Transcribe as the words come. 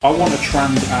I want a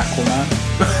trans Aquaman.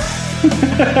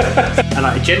 And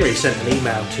I generally sent an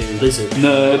email to Lizard.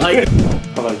 Nerd.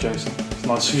 Hello, Jason. It's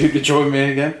nice of you to join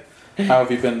me again. How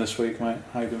have you been this week, mate?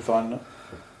 How have you been finding it?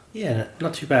 Yeah,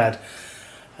 not too bad.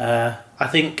 I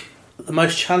think the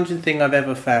most challenging thing I've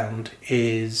ever found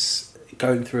is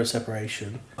going through a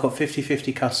separation. I've got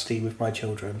 50-50 custody with my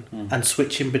children and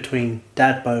switching between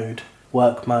dad mode,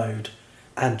 work mode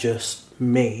and just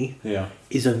me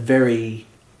is a very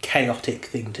chaotic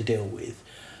thing to deal with.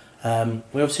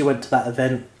 We obviously went to that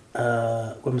event.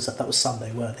 When was that? That was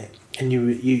Sunday, weren't it? And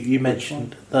you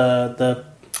mentioned the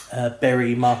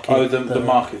berry market. Oh, the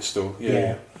market stall.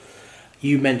 Yeah.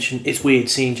 You mentioned it's weird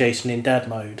seeing Jason in dad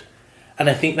mode, and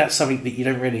I think that's something that you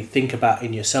don't really think about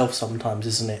in yourself sometimes,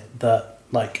 isn't it? That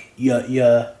like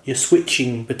you're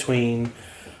switching between,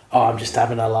 I'm just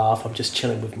having a laugh, I'm just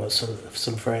chilling with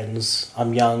some friends,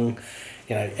 I'm young.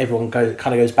 You know, everyone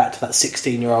goes back to that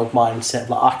 16-year-old mindset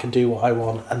of like, I can do what I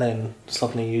want, and then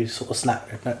suddenly you sort of snap.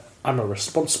 No, I'm a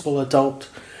responsible adult.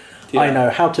 Yeah. I know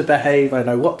how to behave. I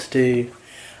know what to do,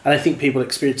 and I think people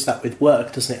experience that with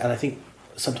work, doesn't it? And I think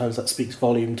sometimes that speaks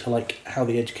volume to like how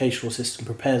the educational system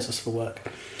prepares us for work.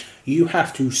 You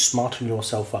have to smarten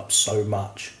yourself up so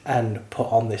much and put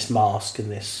on this mask and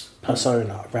this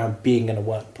persona around being in a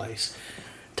workplace.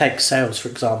 Take sales, for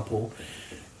example.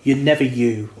 You're never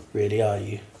you, really, are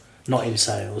you? Not in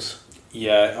sales.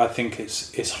 Yeah, I think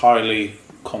it's highly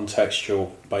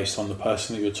contextual based on the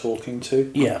person that you're talking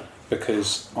to. Yeah.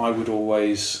 Because I would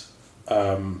always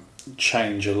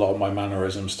change a lot of my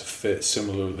mannerisms to fit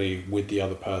similarly with the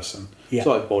other person. Yeah.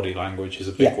 So like body language is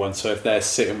a big one. So if they're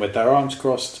sitting with their arms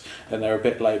crossed and they're a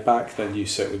bit laid back, then you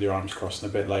sit with your arms crossed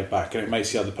and a bit laid back, and it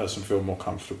makes the other person feel more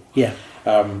comfortable. Yeah.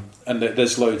 And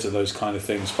there's loads of those kind of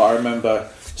things. But I remember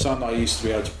something I used to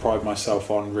be able to pride myself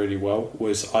on really well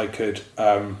was I could,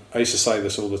 I used to say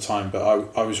this all the time,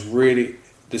 but I was really,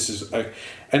 this is,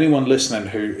 anyone listening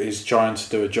who is trying to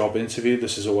do a job interview,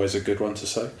 this is always a good one to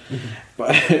say. Mm-hmm.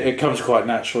 But it comes quite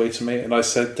naturally to me. And I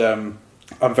said,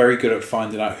 I'm very good at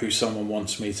finding out who someone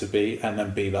wants me to be and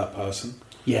then be that person.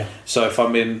 Yeah. So if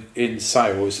I'm in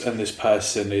sales and this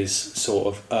person is sort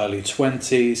of early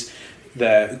 20s,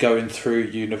 they're going through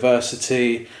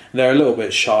university, they're a little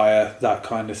bit shyer, that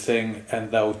kind of thing,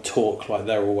 and they'll talk like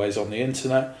they're always on the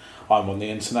internet. I'm on the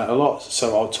internet a lot,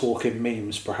 so I'll talk in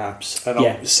memes perhaps, and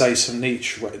I'll say some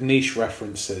niche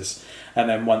references, and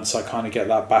then once I kind of get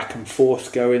that back and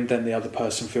forth going, then the other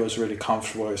person feels really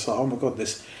comfortable. It's like, oh my god,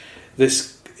 this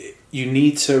you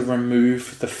need to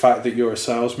remove the fact that you're a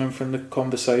salesman from the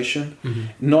conversation,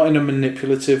 not in a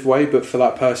manipulative way, but for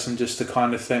that person just to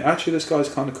kind of think, actually, this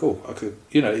guy's kind of cool. I could,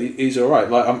 he's all right.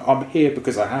 Like I'm here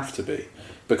because I have to be,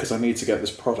 because I need to get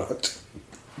this product.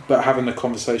 But having the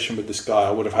conversation with this guy,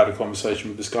 I would have had a conversation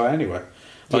with this guy anyway.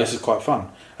 This is quite fun.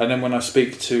 And then when I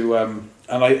speak to, and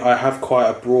I have quite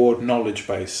a broad knowledge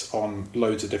base on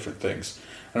loads of different things.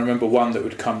 I remember one that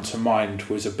would come to mind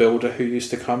was a builder who used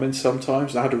to come in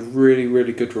sometimes. I had a really,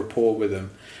 really good rapport with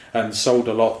him and sold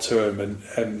a lot to him,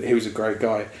 and he was a great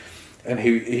guy. And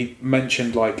he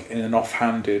mentioned, like, in an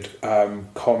offhanded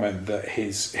comment that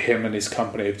him and his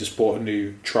company have just bought a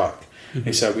new truck. Mm-hmm.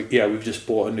 He said, we've just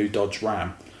bought a new Dodge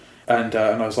Ram. And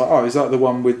I was like, oh, is that the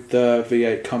one with the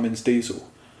V8 Cummins diesel?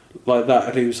 Like that,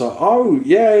 and he was like, oh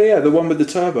yeah, the one with the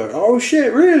turbo. Oh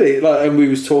shit, really? Like, and we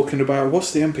was talking about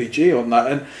what's the MPG on that,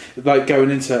 and like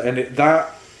going into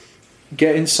that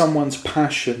getting someone's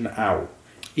passion out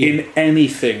in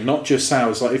anything, not just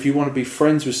sales. Like if you want to be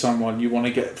friends with someone, you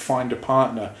want to find a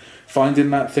partner, finding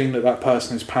that thing that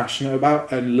person is passionate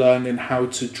about and learning how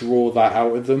to draw that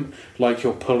out of them, like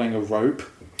you're pulling a rope.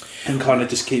 And kind of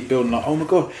just keep building like, oh my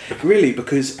god, really?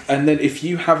 And then if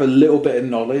you have a little bit of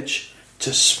knowledge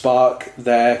to spark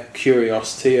their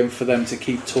curiosity and for them to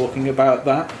keep talking about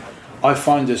that, I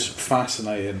find this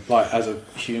fascinating, like as a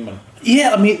human.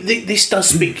 Yeah, I mean, this does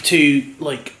speak to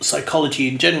like psychology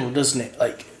in general, doesn't it?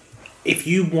 Like, if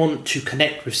you want to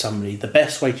connect with somebody, the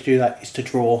best way to do that is to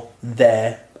draw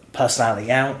their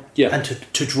personality out and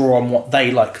to draw on what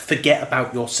they like. Forget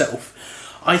about yourself.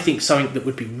 I think something that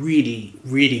would be really,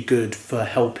 really good for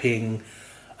helping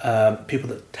people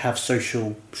that have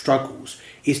social struggles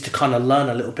is to kind of learn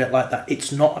a little bit like that.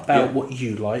 It's not about what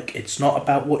you like. It's not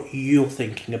about what you're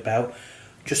thinking about.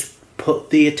 Just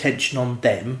put the attention on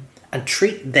them and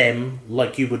treat them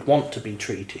like you would want to be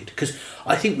treated. Because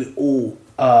I think we all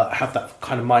have that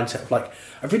kind of mindset of like,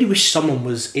 I really wish someone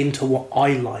was into what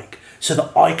I like so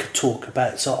that I could talk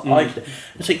about it. So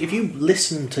it's like, if you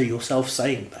listen to yourself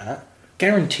saying that,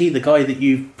 guarantee the guy that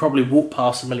you've probably walked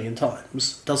past a million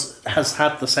times has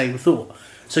had the same thought.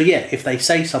 So yeah, if they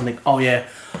say something, oh yeah,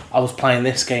 I was playing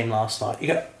this game last night, you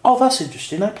go, oh, that's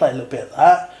interesting, I play a little bit of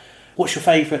that. What's your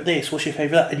favourite this? What's your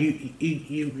favourite that? And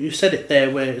you said it there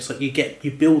where it's like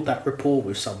you build that rapport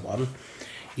with someone,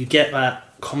 you get that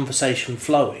conversation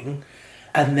flowing,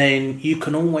 and then you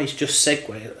can always just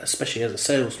segue, especially as a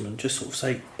salesman, just sort of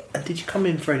say, and did you come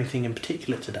in for anything in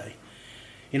particular today?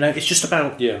 You know, it's just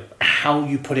about how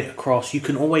you put it across. You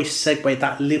can always segue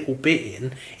that little bit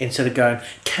in instead of going,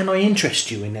 can I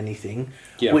interest you in anything?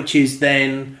 Yeah. Which is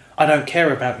then, I don't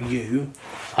care about you,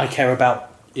 I care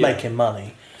about making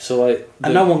money. So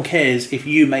and no one cares if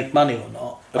you make money or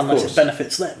not, unless it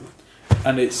benefits them.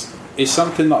 And it's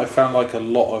something that I found like a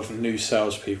lot of new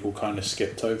salespeople kind of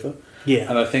skipped over. Yeah.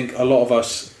 And I think a lot of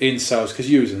us in sales, because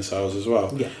you was in sales as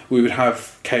well, we would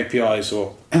have KPIs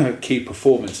or key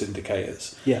performance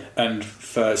indicators. Yeah. And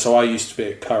so I used to be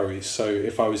at Curry's, so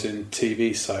if I was in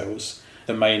TV sales,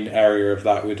 the main area of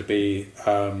that would be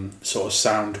sort of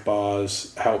sound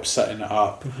bars, help setting it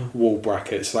up, wall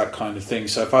brackets, that kind of thing.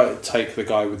 So if I take the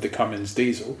guy with the Cummins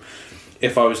diesel,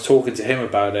 if I was talking to him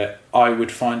about it, I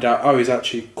would find out, oh, he's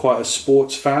actually quite a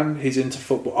sports fan. He's into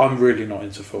football. I'm really not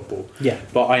into football. Yeah.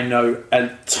 But I know a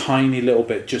tiny little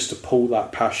bit just to pull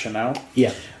that passion out.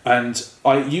 Yeah. And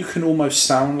you can almost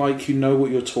sound like you know what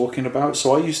you're talking about.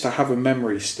 So I used to have a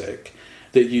memory stick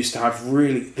that used to have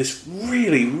really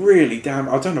damn...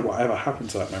 I don't know whatever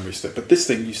happened to that memory stick, but this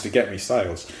thing used to get me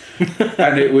sales.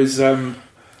 And it was...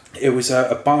 It was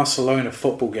a Barcelona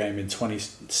football game in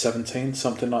 2017,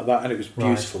 something like that, and it was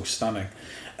beautiful, stunning.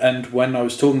 And when I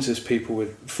was talking to these people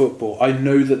with football, I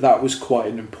knew that was quite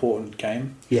an important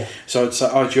game. Yeah. So I'd say,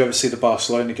 oh, did you ever see the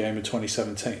Barcelona game in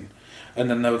 2017? And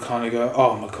then they would kind of go,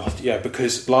 oh my God, yeah,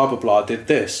 because blah, blah, blah did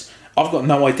this. I've got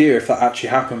no idea if that actually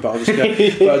happened, but I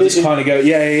just kind of go,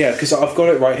 yeah, because I've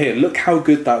got it right here. Look how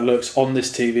good that looks on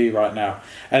this TV right now.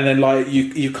 And then like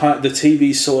you can't, the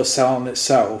TV's sort of selling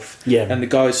itself, and the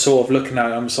guy's sort of looking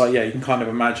at it. I'm just like, yeah, you can kind of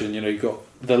imagine, you know, you've got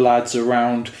the lads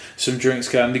around, some drinks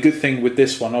going. The good thing with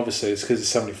this one, obviously, is because it's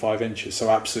 75 inches, so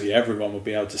absolutely everyone will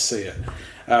be able to see it.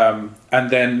 And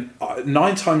then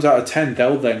 9 times out of 10,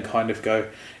 they'll then kind of go,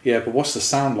 yeah, but what's the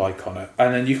sound like on it?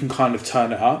 And then you can kind of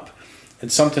turn it up.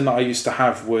 And something that I used to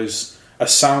have was a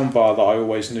sound bar that I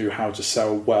always knew how to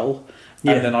sell well.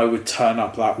 And then I would turn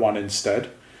up that one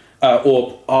instead.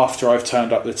 Or after I've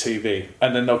turned up the TV.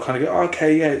 And then they'll kind of go, oh,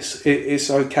 okay, yeah, it's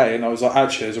okay. And I was like,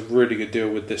 actually, there's a really good deal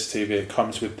with this TV. It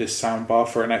comes with this sound bar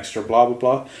for an extra blah, blah,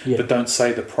 blah. Yeah. But don't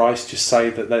say the price, just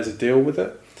say that there's a deal with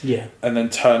it. Yeah. And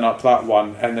then turn up that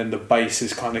one. And then the bass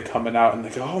is kind of coming out. And they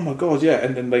go, oh my God, yeah.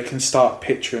 And then they can start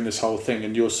picturing this whole thing.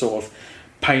 And you're sort of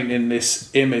painting this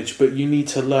image, but you need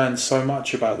to learn so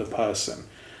much about the person.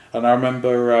 And I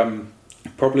remember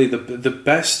probably the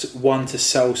best one to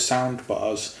sell sound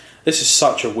bars. This is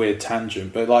such a weird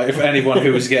tangent, but like if anyone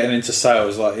who was getting into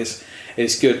sales, like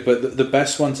it's good. But the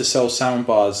best one to sell sound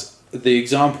bars, the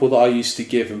example that I used to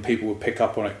give and people would pick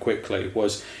up on it quickly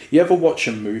was, you ever watch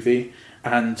a movie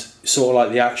and sort of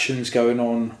like the action's going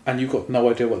on and you've got no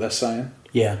idea what they're saying?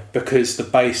 Yeah. Because the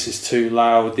bass is too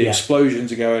loud, the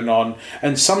explosions are going on,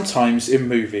 and sometimes in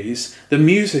movies the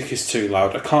music is too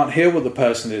loud. I can't hear what the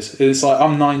person is. It's like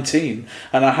I'm 19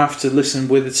 and I have to listen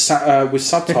with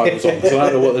subtitles on because I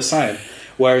don't know what they're saying.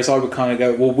 Whereas I would kind of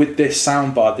go, well, with this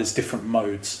soundbar, there's different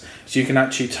modes, so you can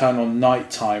actually turn on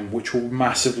nighttime, which will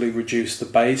massively reduce the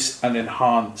bass and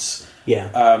enhance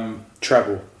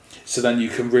treble. So then you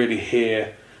can really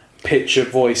hear pitch of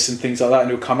voice and things like that,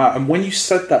 and it'll come out. And when you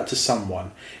said that to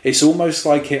someone, it's almost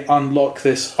like it unlocked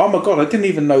this, oh my God, I didn't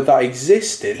even know that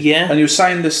existed. Yeah. And you're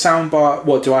saying the soundbar,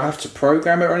 what, do I have to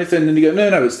program it or anything? And you go,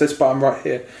 no, it's this button right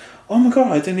here. Oh my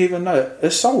God, I didn't even know it.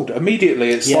 It's sold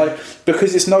immediately. It's like,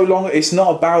 because it's no longer, it's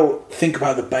not about, think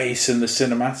about the bass and the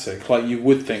cinematic like you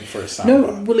would think for a soundbar.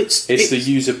 No, well, it's the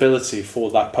usability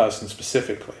for that person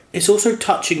specifically. It's also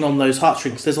touching on those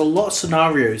heartstrings. There's a lot of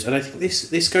scenarios, and I think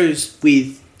this goes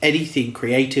with anything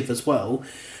creative as well.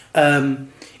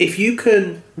 If you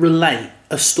can relate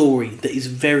a story that is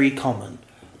very common,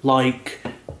 like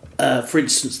for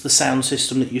instance the sound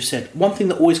system that you said, one thing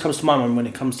that always comes to my mind when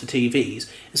it comes to TVs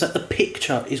is that the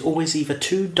picture is always either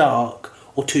too dark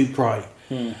or too bright.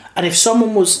 And if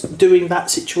someone was doing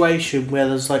that situation where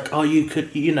there's like, oh, you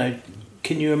could, you know,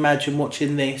 can you imagine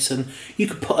watching this, and you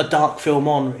could put a dark film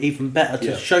on, even better,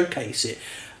 to showcase it,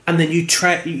 and then you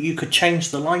could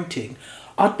change the lighting,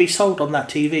 I'd be sold on that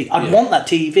TV. I'd want that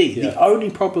TV. The only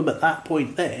problem at that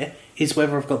point there is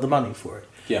whether I've got the money for it.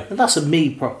 Yeah. And that's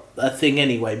a thing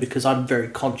anyway, because I'm very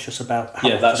conscious about how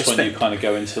much that's I when you kind of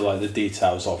go into like the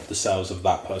details of the sales of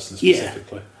that person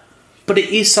specifically. But it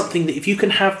is something that if you can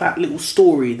have that little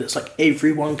story that's like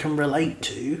everyone can relate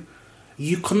to,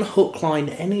 you can hook line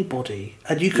anybody,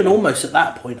 and you can almost at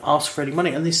that point ask for any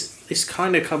money. And this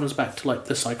kind of comes back to like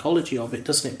the psychology of it,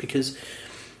 doesn't it? Because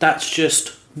that's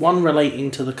just one,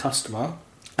 relating to the customer,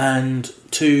 and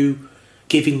two,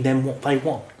 giving them what they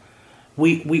want.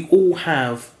 We all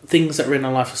have things that are in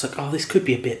our life that's like, oh, this could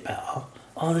be a bit better.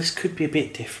 Oh, this could be a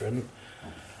bit different.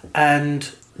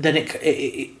 And then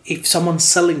if someone's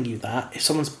selling you that, if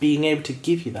someone's being able to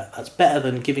give you that, that's better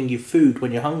than giving you food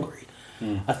when you're hungry.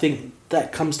 I think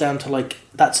that comes down to like,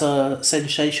 that's a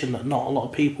sensation that not a lot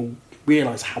of people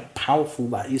realise how powerful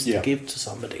that is to give to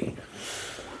somebody.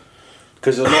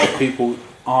 Because a lot of people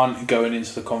aren't going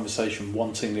into the conversation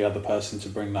wanting the other person to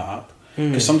bring that up.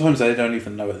 Because sometimes they don't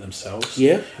even know it themselves.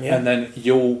 Yeah. And then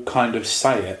you'll kind of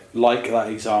say it, like that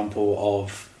example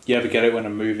of, you ever get it when a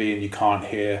movie and you can't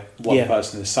hear what the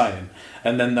person is saying,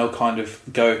 and then they'll kind of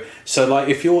go, so like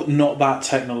if you're not that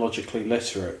technologically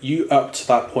literate, you up to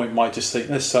that point might just think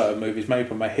there's certain movies,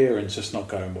 maybe my hearing's just not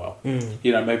going well,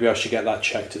 you know, maybe I should get that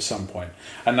checked at some point.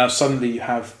 And now suddenly you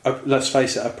have let's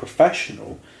face it, a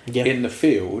professional in the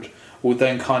field will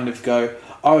then kind of go,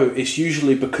 oh, it's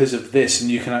usually because of this,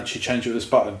 and you can actually change it with this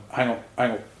button. Hang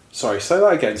on, sorry, say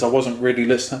that again, so I wasn't really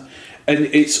listening. And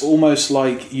it's almost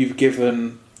like you've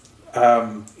given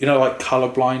you know, like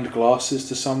colourblind glasses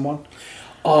to someone.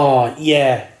 Oh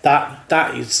yeah,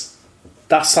 that's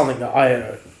something that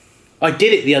I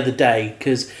did it the other day,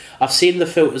 because I've seen the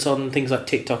filters on things like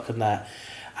TikTok and that,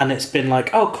 and it's been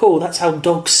like, oh cool, that's how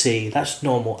dogs see, that's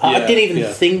normal. I didn't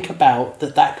even think about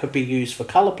that could be used for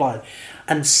colourblind,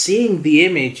 and seeing the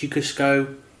image, you just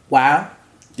go, wow.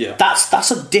 Yeah,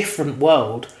 that's a different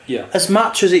world. Yeah, as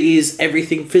much as it is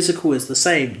everything physical is the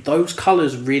same, those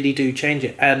colours really do change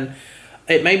it. And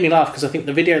it made me laugh, because I think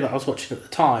the video that I was watching at the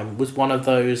time was one of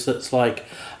those that's like,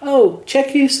 oh,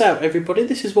 check this out, everybody,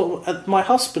 this is what my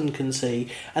husband can see.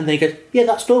 And they go, yeah,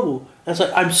 that's normal. And it's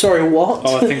like, I'm sorry, what?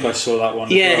 Oh, I think I saw that one.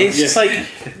 Yeah, it's just like,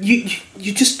 you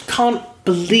just can't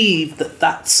believe that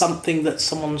that's something that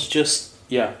someone's just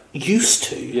used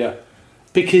to. Yeah.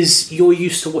 Because you're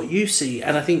used to what you see.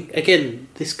 And I think, again,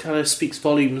 this kind of speaks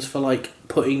volumes for like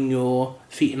putting your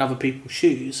feet in other people's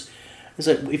shoes. It's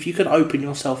like, if you can open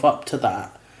yourself up to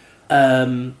that,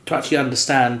 to actually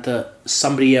understand that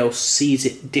somebody else sees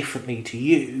it differently to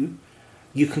you,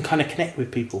 you can kind of connect with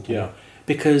people more.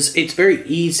 Because it's very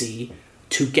easy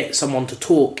to get someone to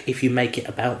talk if you make it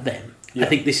about them. I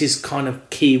think this is kind of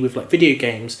key with like video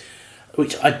games,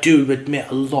 which I do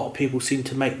admit a lot of people seem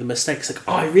to make the mistake. It's like,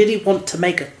 oh, I really want to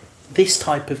make this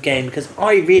type of game because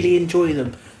I really enjoy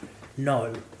them.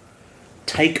 No.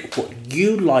 Take what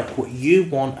you like, what you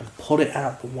want, and put it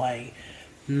out the way.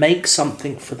 Make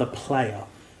something for the player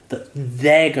that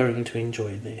they're going to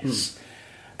enjoy this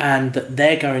and that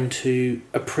they're going to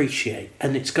appreciate.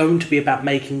 And it's going to be about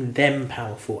making them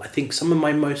powerful. I think some of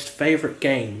my most favourite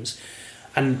games,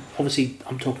 and obviously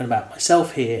I'm talking about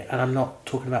myself here and I'm not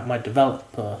talking about my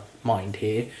developer mind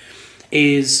here,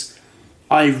 is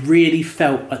I really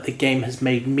felt like the game has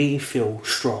made me feel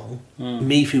strong,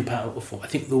 me feel powerful. I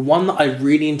think the one that I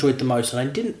really enjoyed the most, and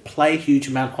I didn't play a huge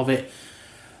amount of it,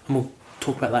 and we'll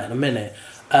talk about that in a minute,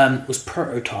 was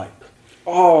Prototype.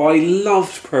 Oh, I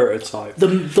loved Prototype.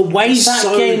 The way that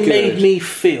so game good. made me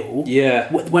feel,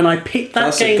 when I picked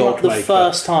that game up the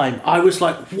first time, I was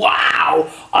like,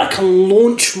 wow, I can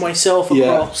launch myself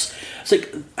across. It's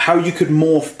like how you could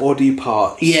morph body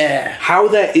parts. Yeah. How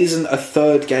there isn't a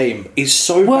third game is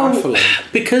so baffling.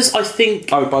 Because I think...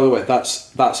 Oh, by the way,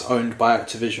 that's owned by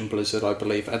Activision Blizzard, I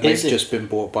believe, and they've just been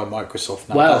bought by Microsoft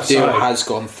now. Wow, that deal has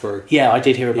gone through. Yeah, I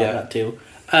did hear about that deal.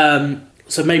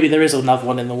 So maybe there is another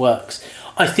one in the works.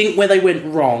 I think where they went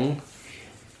wrong,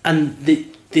 and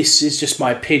this is just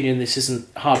my opinion, this isn't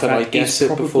hard fact. Can I guess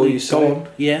it before you say it?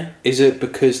 Yeah. Is it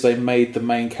because they made the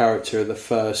main character of the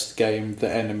first game the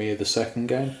enemy of the second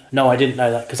game? No, I didn't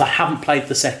know that, because I haven't played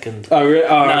the second. Oh, really?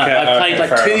 Oh, no, okay. I played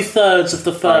like 2/3 of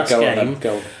the first game,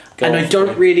 and I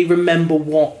don't really remember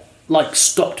what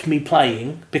stopped me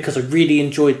playing, because I really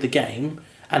enjoyed the game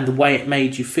and the way it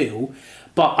made you feel.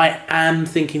 But I am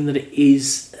thinking that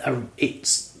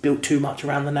it's built too much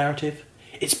around the narrative.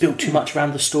 It's built too much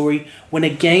around the story. When a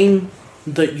game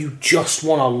that you just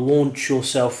want to launch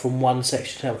yourself from one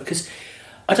section to another, because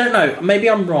I don't know, maybe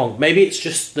I'm wrong. Maybe it's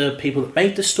just the people that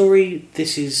made the story.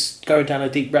 This is going down a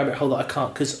deep rabbit hole that I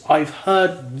can't, because I've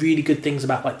heard really good things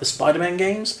about like the Spider-Man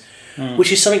games,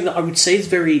 which is something that I would say is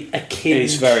very akin.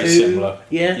 It's very similar.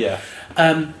 Yeah.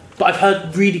 But I've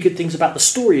heard really good things about the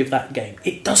story of that game.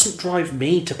 It doesn't drive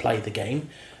me to play the game,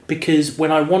 because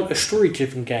when I want a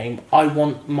story-driven game, I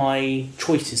want my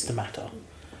choices to matter.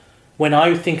 when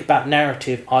I think about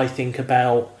narrative, I think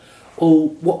about,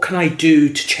 oh, what can I do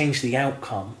to change the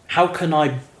outcome? How can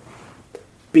I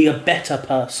be a better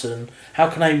person? How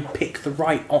can I pick the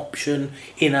right option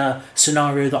in a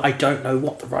scenario that I don't know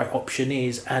what the right option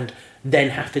is, and then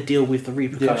have to deal with the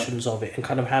repercussions of it, and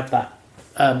kind of have that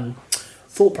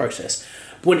thought process.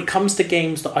 But when it comes to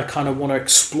games that I kind of want to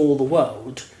explore the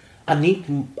world, I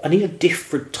need a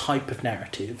different type of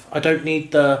narrative. I don't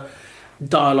need the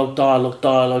dialogue,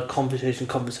 conversation,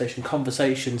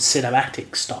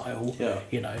 cinematic style,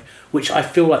 which I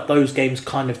feel like those games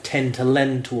kind of tend to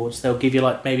lend towards. They'll give you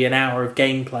like maybe an hour of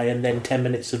gameplay and then 10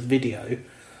 minutes of video.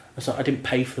 So I didn't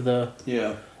pay for the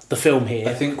film here.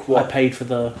 I think I paid for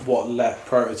what let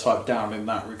Prototype down in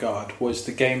that regard was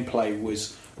the gameplay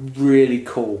was really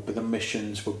cool, but the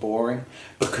missions were boring,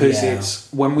 because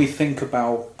it's, when we think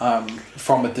about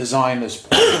from a designer's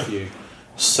point of view,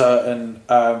 certain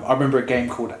I remember a game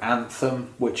called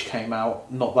Anthem which came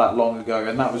out not that long ago,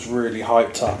 and that was really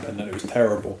hyped up, and then it was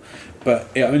terrible, but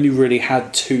it only really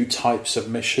had two types of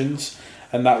missions,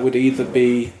 and that would either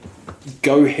be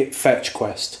go hit fetch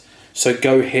quest, so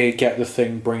go here, get the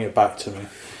thing, bring it back to me.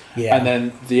 And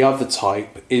then the other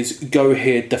type is go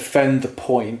here, defend the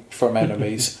point from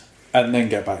enemies, and then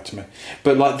get back to me.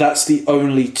 But like that's the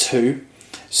only two.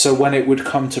 So when it would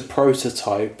come to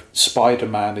Prototype,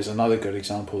 Spider-Man is another good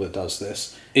example that does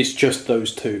this. It's just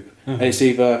those two. It's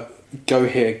either go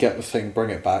here, get the thing, bring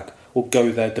it back, or go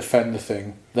there, defend the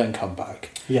thing, then come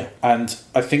back. And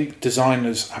I think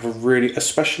designers have a really,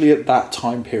 especially at that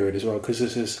time period as well, because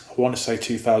this is, I want to say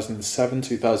 2007,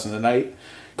 2008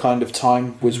 kind of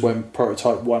time was when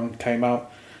Prototype 1 came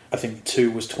out. I think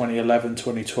 2 was 2011,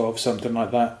 2012, something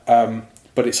like that.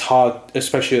 But it's hard,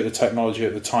 especially at the technology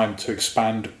at the time, to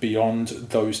expand beyond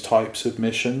those types of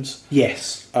missions.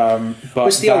 But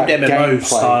it's the old MMO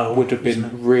style would have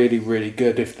been really, really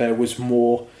good if there was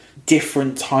more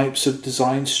different types of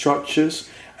design structures.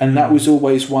 And that was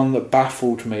always one that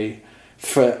baffled me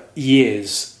for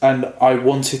years, and I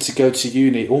wanted to go to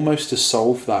uni almost to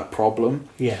solve that problem.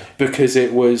 Because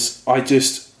it was,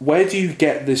 where do you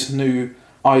get this new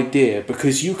idea?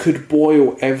 Because you could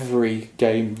boil every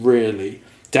game really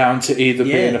down to either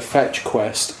being a fetch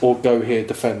quest or go here,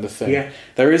 defend the thing.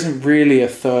 There isn't really a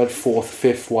third, fourth,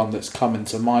 fifth one that's coming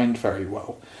to mind very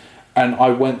well. And I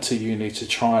went to uni to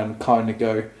try and kind of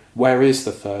go, where is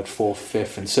the third, fourth,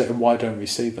 fifth, and why don't we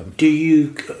see them?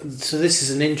 So this is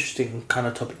an interesting kind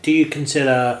of topic. Do you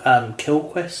consider kill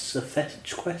quests a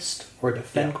fetch quest or a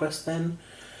defend quest then?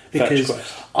 Because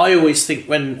I always think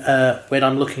when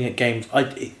I'm looking at games,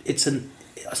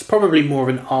 it's probably more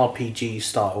of an RPG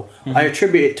style. I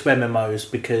attribute it to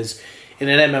MMOs because in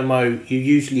an MMO you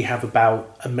usually have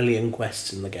about 1 million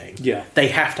quests in the game. They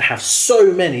have to have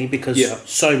so many because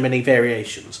so many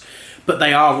variations. But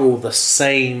they are all the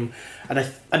same, and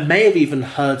I may have even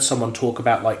heard someone talk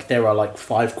about like there are like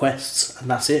 5 quests and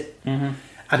that's it, and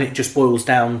it just boils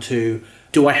down to,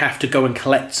 do I have to go and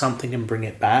collect something and bring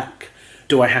it back?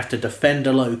 Do I have to defend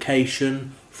a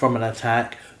location from an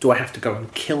attack? Do I have to go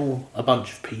and kill a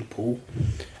bunch of people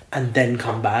and then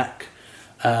come back?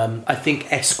 I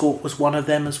think Escort was one of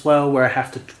them as well, where I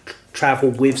have to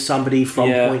travel with somebody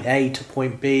from point A to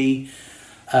point B.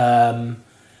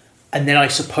 And then I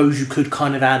suppose you could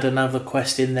kind of add another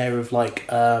quest in there of like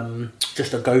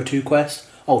just a go-to quest.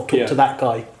 Oh, talk to that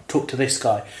guy, talk to this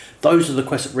guy. Those are the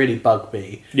quests that really bug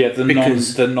me.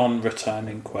 The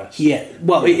non-returning quest.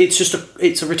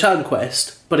 It's a return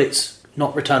quest, but it's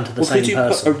not returned to the same person.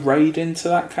 Could you put a raid into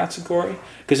that category?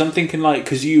 Because I'm thinking like,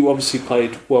 because you obviously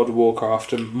played World of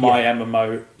Warcraft, and my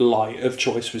MMO light of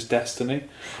choice was Destiny,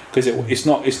 because it's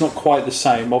not quite the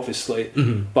same, obviously,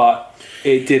 but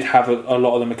it did have a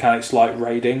lot of the mechanics like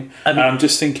raiding. And I'm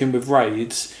just thinking with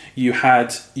raids, you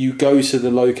go to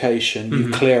the location,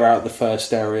 you clear out the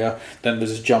first area, then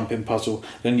there's a jumping puzzle,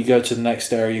 then you go to the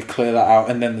next area, you clear that out,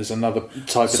 and then there's another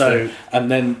type of thing, and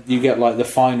then you get like the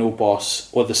final boss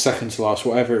or the second to last,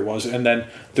 whatever it was, and then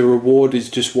the reward is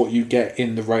just what you get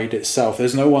in the raid itself.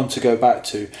 There's no one to go back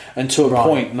to, and to a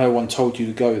point no one told you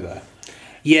to go there.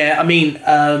 I mean,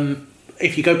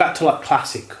 if you go back to like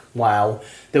classic WoW,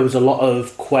 there was a lot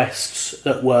of quests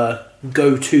that were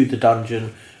go to the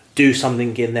dungeon, do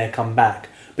something in there, come back.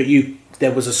 But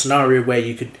there was a scenario where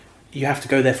you have to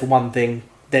go there for one thing,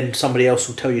 then somebody else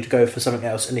will tell you to go for something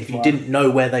else. And if you didn't know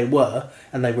where they were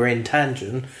and they were in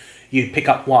tangent, you'd pick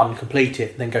up one, complete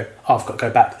it, and then go, I've got to go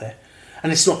back there.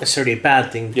 And it's not necessarily a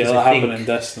bad thing. That happened in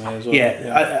Destiny as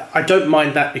well. I don't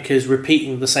mind that because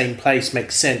repeating the same place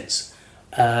makes sense.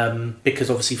 because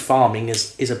obviously farming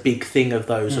is a big thing of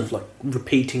those, of like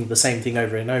repeating the same thing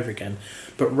over and over again.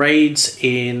 But raids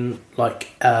in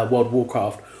like World of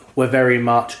Warcraft were very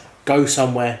much go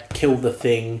somewhere, kill the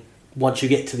thing. Once you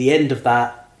get to the end of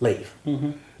that, leave.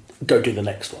 Go do the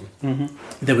next one.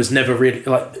 There was never really,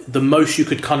 like, the most you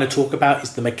could kind of talk about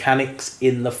is the mechanics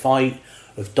in the fight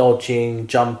of dodging,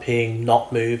 jumping,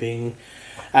 not moving.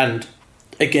 And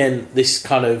again, this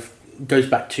kind of goes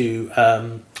back to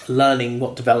learning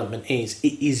what development is.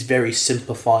 It is very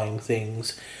simplifying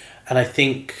things. And I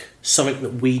think something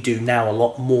that we do now a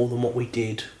lot more than what we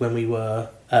did when we were,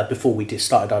 before we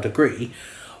started our degree,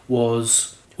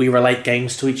 was we relate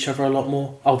games to each other a lot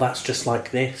more. Oh, that's just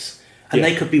like this. And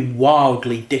they could be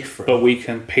wildly different. But we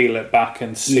can peel it back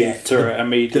and see through it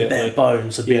immediately. The bare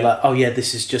bones and be like, oh yeah,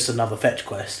 this is just another fetch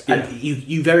quest. Yeah. And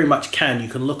you very much can. You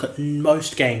can look at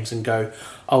most games and go,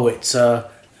 oh, it's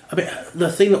I mean,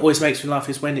 the thing that always makes me laugh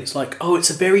is when it's like, oh, it's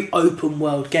a very open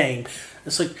world game.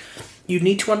 It's like, you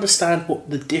need to understand what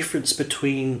the difference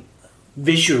between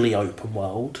visually open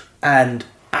world and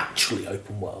actually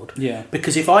open world. Yeah.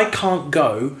 Because if I can't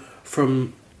go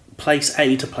from place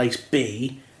A to place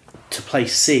B to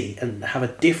place C and have a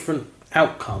different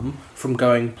outcome from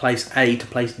going place A to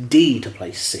place D to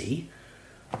place C,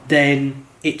 then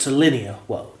it's a linear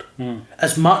world.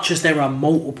 As much as there are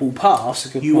multiple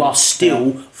paths, you are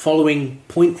still following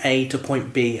point A to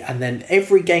point B, and then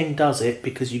every game does it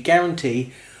because you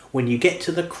guarantee when you get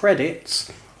to the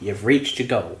credits, you've reached your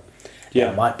goal.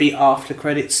 It might be after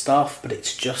credit stuff, but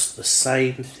it's just the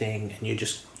same thing, and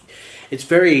it's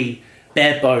very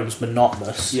bare bones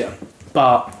monotonous. Yeah.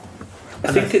 But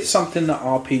I think it's something that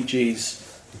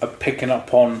RPGs are picking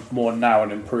up on more now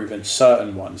and improving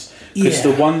certain ones. Because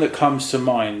the one that comes to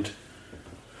mind,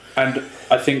 and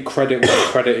I think credit where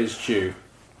credit is due,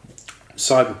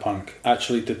 Cyberpunk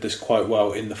actually did this quite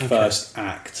well in the first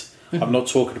act. I'm not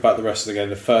talking about the rest of the game.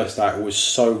 The first act was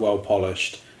so well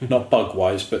polished, not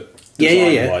bug-wise, but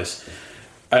design-wise.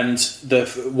 And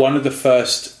one of the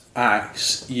first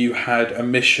acts, you had a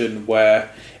mission where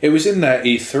it was in their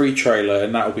E3 trailer,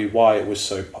 and that would be why it was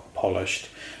so polished.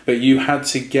 But you had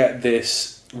to get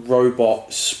this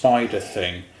robot spider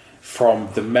thing from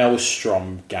the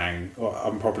Maelstrom gang.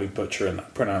 I'm probably butchering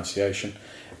that pronunciation,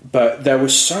 but there were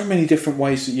so many different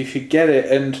ways that you could get it,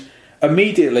 and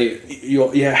immediately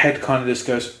your head kind of just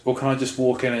goes, well, can I just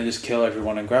walk in and just kill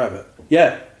everyone and grab it?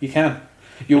 Yeah, you can.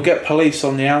 You'll get police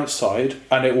on the outside,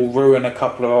 and it will ruin a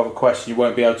couple of other quests. You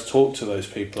won't be able to talk to those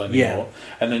people anymore,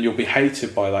 and then you'll be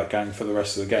hated by that gang for the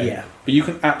rest of the game. Yeah. But you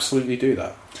can absolutely do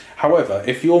that. However,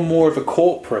 if you're more of a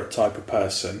corporate type of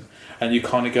person, and you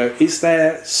kind of go, is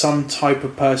there some type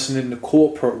of person in the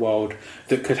corporate world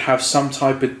that could have some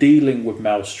type of dealing with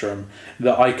Maelstrom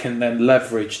that I can then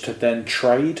leverage to then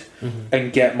trade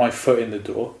and get my foot in the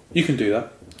door? You can do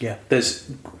that. Yeah. There's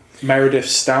Meredith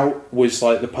Stout was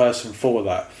like the person for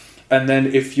that. And then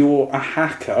if you're a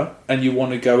hacker and you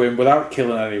want to go in without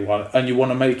killing anyone and you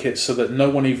want to make it so that no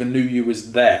one even knew you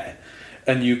was there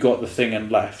and you got the thing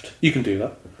and left, you can do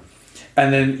that.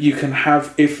 And then you can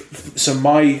have,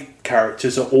 my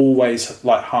characters are always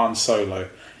like Han Solo,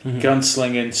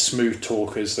 gunslinging smooth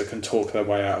talkers that can talk their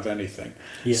way out of anything.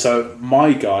 Yeah. So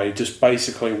my guy just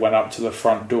basically went up to the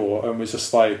front door and was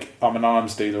just like, I'm an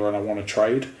arms dealer and I want to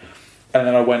trade. And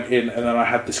then I went in and then I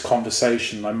had this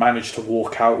conversation. I managed to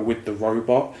walk out with the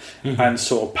robot and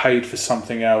sort of paid for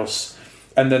something else.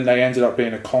 And then they ended up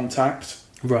being a contact.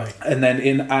 Right. And then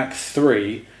in Act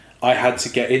 3, I had to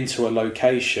get into a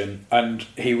location and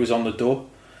he was on the door.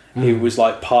 He was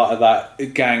like part of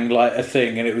that gang, like a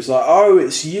thing. And it was like, oh,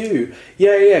 it's you.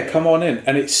 Yeah, come on in.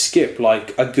 And it skipped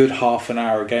like a good half an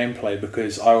hour of gameplay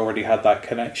because I already had that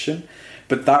connection.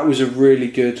 But that was a really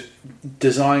good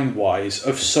design-wise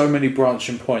of so many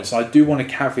branching points. I do want to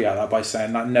caveat that by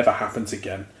saying that never happens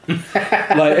again.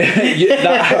 that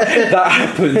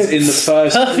happens in the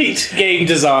first... Perfect game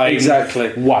design.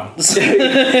 Exactly. Once. But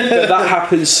that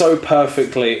happens so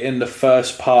perfectly in the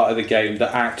first part of the game,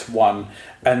 the Act 1,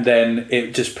 and then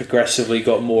it just progressively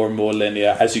got more and more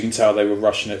linear. As you can tell, they were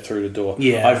rushing it through the door.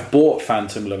 Yeah. I've bought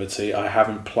Phantom Liberty. I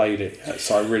haven't played it yet,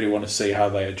 so I really want to see how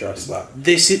they address that.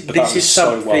 This is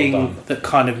something that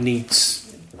kind of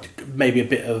needs maybe a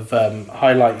bit of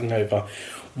highlighting over.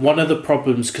 One of the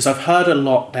problems, because I've heard a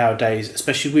lot nowadays,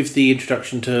 especially with the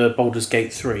introduction to Baldur's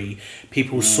Gate 3,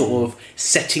 people sort of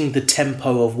setting the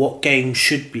tempo of what games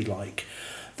should be like.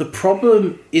 The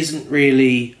problem isn't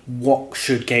really what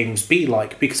should games be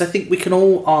like, because I think we can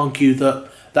all argue that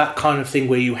that kind of thing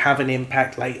where you have an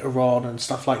impact later on and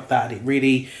stuff like that, it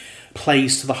really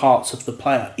plays to the hearts of the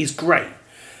player, is great.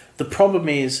 The problem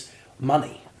is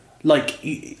money.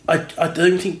 I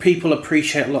don't think people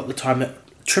appreciate a lot of the time that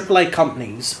AAA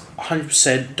companies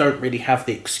 100% don't really have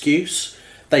the excuse.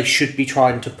 They should be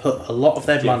trying to put a lot of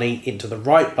their money into the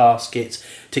right baskets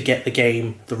to get the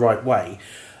game the right way.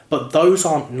 But those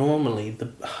aren't normally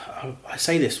I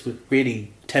say this with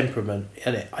really temperament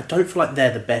in it. I don't feel like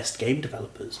they're the best game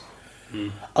developers.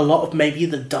 A lot of maybe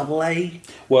the AA.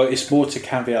 Well, it's more to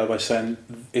caveat by saying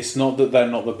it's not that they're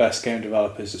not the best game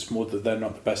developers, it's more that they're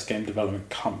not the best game development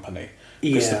company.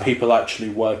 Because the people actually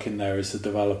working there as the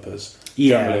developers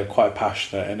generally are quite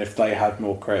passionate, and if they had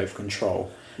more creative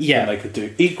control, then they could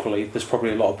do. Equally, there's probably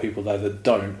a lot of people there that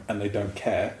don't, and they don't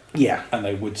care. Yeah. And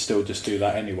they would still just do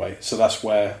that anyway. So that's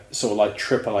where sort of like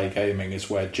AAA gaming is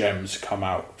where gems come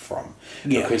out from.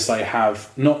 Yeah. Because they have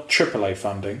not AAA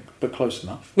funding, but close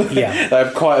enough. Yeah. They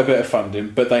have quite a bit of funding,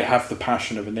 but they have the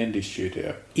passion of an indie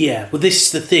studio. Yeah. Well, this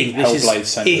is the thing. Hellblade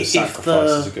Senua's Sacrifice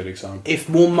is a good example. If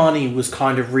more money was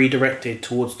kind of redirected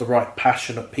towards the right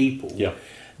passionate people,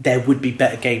 there would be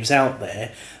better games out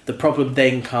there. The problem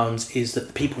then comes is that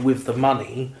the people with the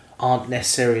money aren't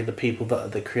necessarily the people that are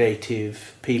the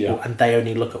creative people, and they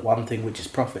only look at one thing, which is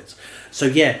profits. So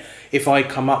if I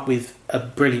come up with a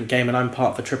brilliant game and I'm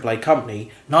part of a AAA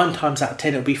company, 9 times out of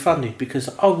 10 it'll be funded because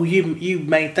you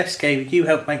made this game, you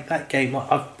helped make that game,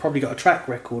 I've probably got a track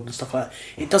record and stuff like that.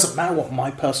 It doesn't matter what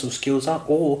my personal skills are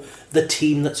or the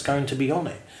team that's going to be on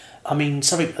it. I mean,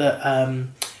 something that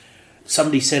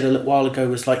somebody said a little while ago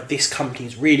was like, this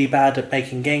company's really bad at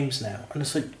making games now. And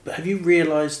it's like, have you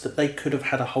realised that they could have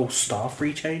had a whole staff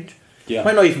rechange? Yeah. It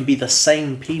might not even be the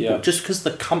same people. Just because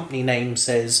the company name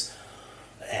says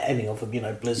any of them,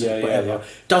 Blizzard, whatever,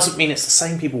 doesn't mean it's the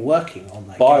same people working on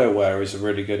that BioWare game. is a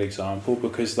really good example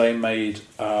because they made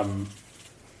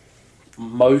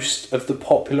most of the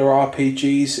popular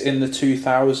RPGs in the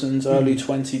 2000s, early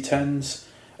 2010s.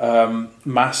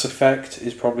 Mass Effect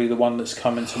is probably the one that's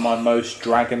come into my most.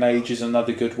 Dragon Age is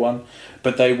another good one,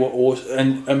 but they were also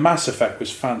and Mass Effect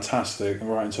was fantastic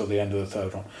right until the end of the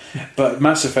third one. But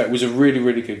Mass Effect was a really,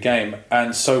 really good game,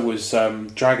 and so was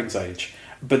Dragon's Age.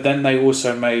 But then they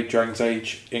also made Dragon's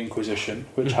Age Inquisition,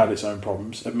 which had its own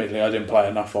problems. Admittedly, I didn't play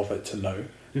enough of it to know.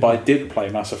 But I did play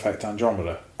Mass Effect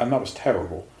Andromeda, and that was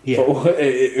terrible. Yeah. But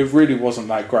it really wasn't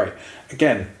that great.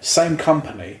 Again, same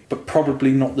company, but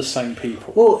probably not the same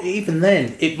people. Well, even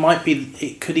then,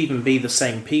 it could even be the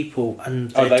same people,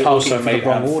 and they're they also targeting made the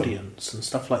wrong Anthem. audience and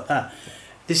stuff like that.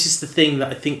 This is the thing that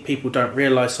I think people don't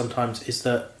realise sometimes, is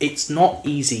that it's not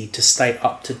easy to stay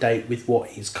up to date with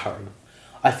what is current.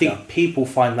 I think people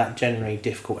find that generally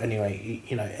difficult anyway.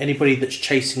 Anybody that's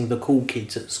chasing the cool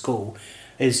kids at school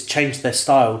has changed their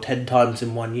style 10 times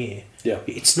in 1 year. Yeah.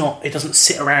 It doesn't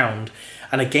sit around,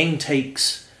 and a game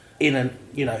takes in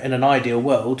an ideal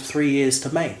world 3 years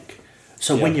to make.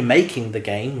 So when you're making the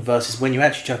game versus when you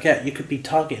actually chuck it out, you could be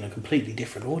targeting a completely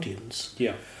different audience.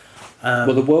 Yeah.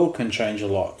 Well, the world can change a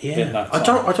lot in that time.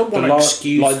 I don't want to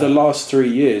excuse like the last 3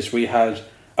 years we had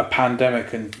a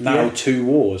pandemic and now 2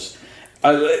 wars.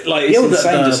 It's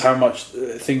insane just how much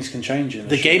things can change in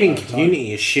the gaming community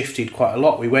has shifted quite a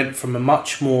lot. We went from a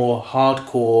much more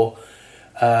hardcore,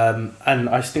 and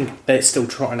I think they're still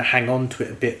trying to hang on to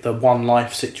it a bit, the one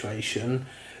life situation,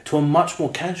 to a much more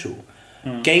casual.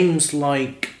 Games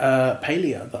like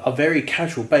Palia that are very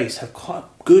casual based have quite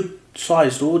a good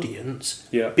sized audience,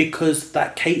 because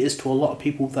that caters to a lot of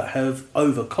people that have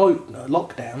over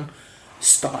lockdown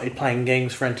started playing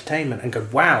games for entertainment and go,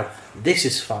 wow, this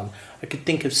is fun. I could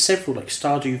think of several like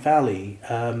Stardew Valley,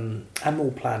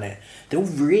 Animal Planet. They're all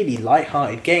really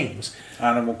light-hearted games.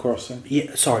 Animal Crossing.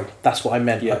 Yeah, sorry, that's what I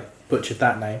meant. I butchered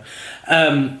that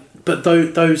name. But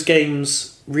those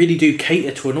games really do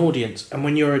cater to an audience, and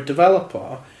when you're a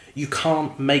developer, you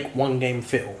can't make one game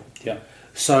fit all. Yeah.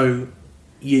 So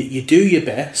you do your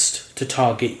best to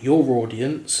target your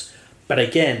audience, but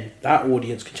again, that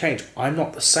audience can change. I'm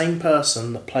not the same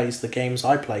person that plays the games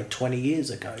I played 20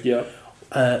 years ago. Yeah.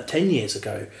 10 years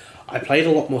ago. I played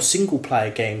a lot more single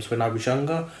player games when I was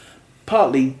younger,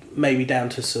 partly maybe down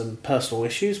to some personal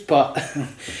issues, but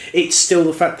it's still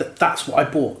the fact that that's what I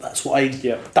bought. That's what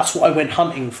I went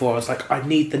hunting for. I was like, I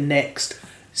need the next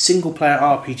single player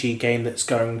RPG game that's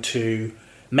going to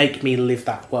make me live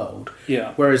that world.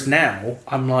 Yeah. Whereas now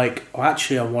I'm like,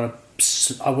 actually I want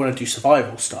to do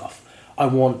survival stuff. I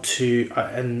want to,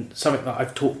 and something that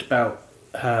I've talked about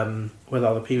with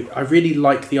other people, I really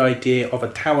like the idea of a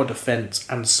tower defense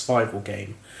and survival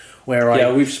game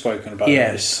where we've spoken about it.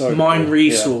 It's so mine cool.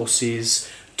 resources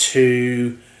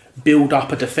to build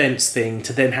up a defense thing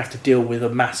to then have to deal with a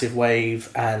massive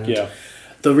wave. And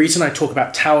the reason I talk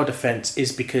about tower defense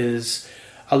is because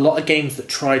a lot of games that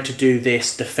try to do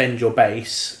this, defend your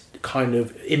base, kind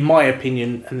of, in my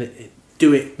opinion,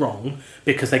 do it wrong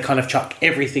because they kind of chuck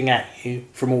everything at you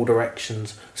from all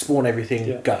directions, spawn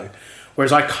everything, go.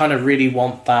 Whereas I kind of really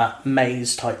want that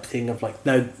maze type thing of like,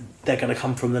 no, they're going to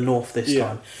come from the north this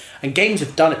time. And games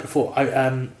have done it before.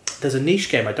 There's a niche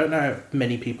game, I don't know how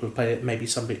many people have played it, maybe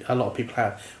a lot of people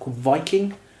have, called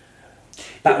Viking.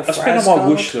 It's been on my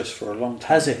wish list for a long time.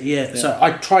 Has it? Yeah. So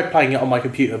I tried playing it on my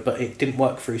computer, but it didn't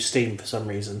work through Steam for some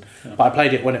reason. Yeah. But I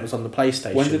played it when it was on the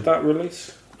PlayStation. When did that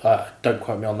release? Don't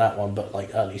quote me on that one, but like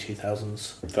early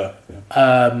 2000s. Fair.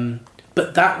 Yeah.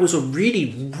 But that was a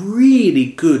really, really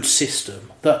good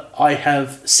system that I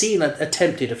have seen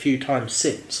attempted a few times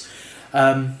since.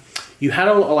 You had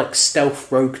a lot of like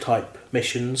stealth rogue type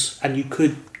missions, and you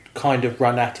could kind of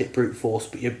run at it brute force,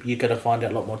 but you're going to find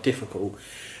it a lot more difficult.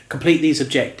 Complete these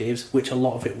objectives, which a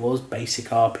lot of it was basic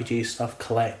RPG stuff: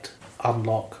 collect,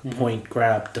 unlock, point,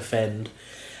 grab, defend,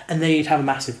 and then you'd have a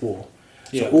massive war.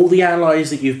 So all the allies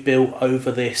that you've built over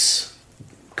this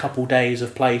couple days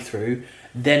of playthrough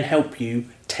then help you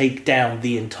take down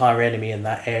the entire enemy in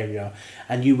that area,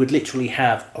 and you would literally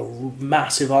have a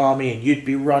massive army and you'd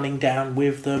be running down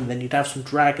with them. Then you'd have some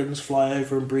dragons fly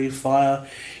over and breathe fire.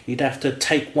 You'd have to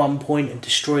take one point and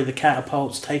destroy the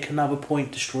catapults, take another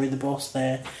point, destroy the boss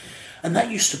there. And that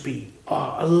used to be,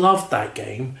 I loved that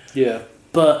game.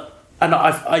 And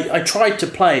I tried to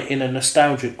play it in a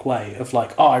nostalgic way of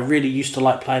like, I really used to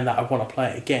like playing that, I want to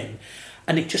play it again.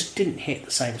 And it just didn't hit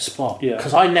the same spot.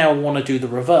 Because I now want to do the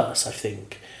reverse, I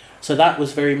think. So that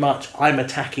was very much, I'm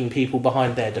attacking people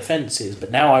behind their defences,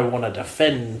 but now I want to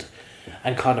defend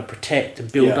and kind of protect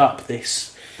and build up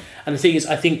this. And the thing is,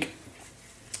 I think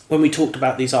when we talked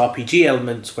about these RPG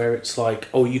elements where it's like,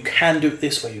 oh, you can do it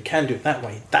this way, you can do it that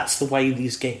way, that's the way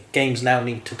these games now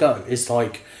need to go. It's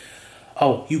like,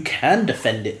 oh, you can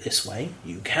defend it this way,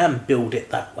 you can build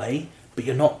it that way, but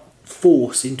you're not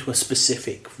forced into a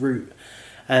specific route.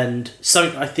 And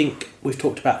something I think we've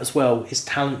talked about as well is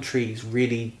talent trees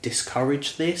really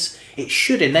discourage this. It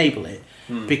should enable it,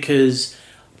 because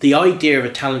the idea of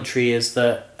a talent tree is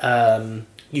that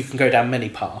you can go down many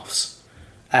paths,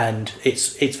 and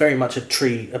it's very much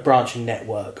a branching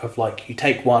network of like you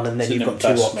take one and then you've got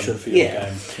two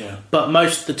options. But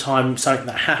most of the time, something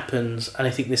that happens, and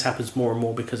I think this happens more and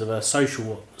more because of a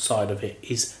social side of it,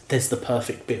 is there's the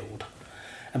perfect build.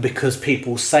 And because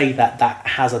people say that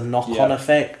has a knock-on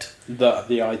effect.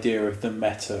 The idea of the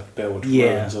meta build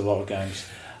ruins a lot of games.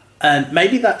 And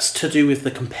maybe that's to do with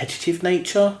the competitive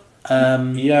nature.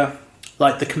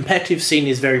 Like the competitive scene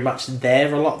is very much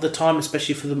there a lot of the time,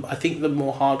 especially for them. I think the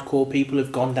more hardcore people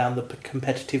have gone down the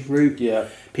competitive route.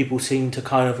 People seem to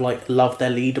kind of like love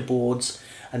their leaderboards.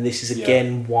 And this is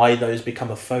again why those become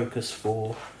a focus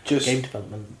for game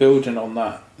development. Building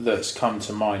on that's come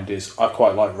to mind is I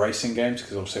quite like racing games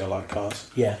because obviously I like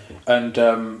cars. And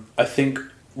I think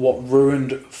what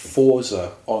ruined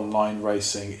Forza online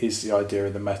racing is the idea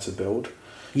of the meta build.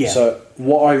 So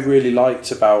what I really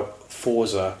liked about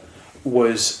Forza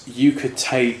was you could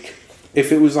take,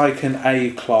 if it was like an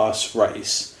A-class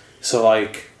race, so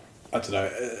like, I don't know,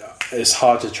 it's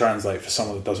hard to translate for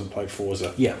someone that doesn't play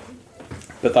Forza.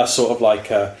 But that's sort of like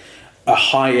a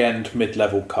high-end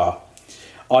mid-level car.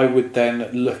 I would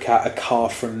then look at a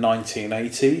car from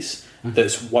 1980s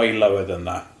that's way lower than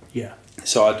that.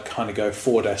 So I'd kind of go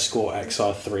Ford Escort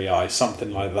XR3i,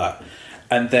 something like that.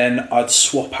 And then I'd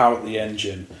swap out the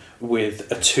engine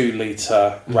with a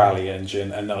 2-litre rally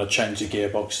engine, and then I'd change the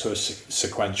gearbox to a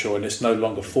sequential, and it's no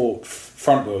longer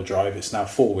front-wheel drive, it's now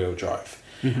four-wheel drive.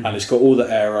 And it's got all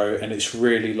the aero, and it's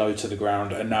really low to the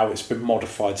ground, and now it's been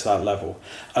modified to that level.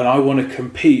 And I want to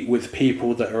compete with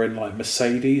people that are in like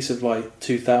Mercedes of like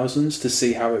 2000s to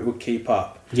see how it would keep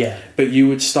up. But you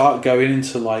would start going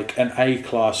into like an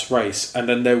A-class race, and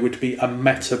then there would be a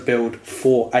meta build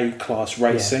for A-class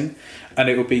racing. And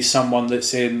it would be someone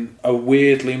that's in a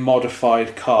weirdly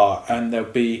modified car, and there'll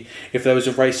be, if there was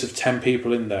a race of 10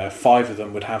 people in there, 5 of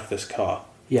them would have this car.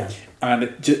 And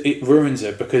it ruins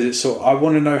it, because it's sort of, I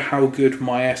want to know how good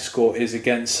my Escort is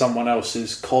against someone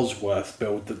else's Cosworth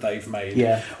build that they've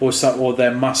made, or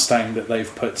their Mustang that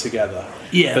they've put together.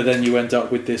 But then you end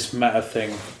up with this meta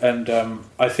thing, and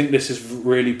I think this is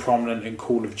really prominent in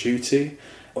Call of Duty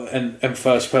and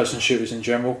first-person shooters in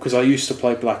general, because I used to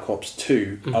play Black Ops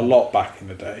 2 a lot back in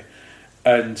the day.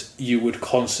 And you would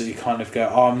constantly kind of go,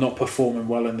 I'm not performing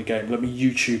well in the game, let me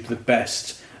YouTube the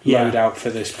best load out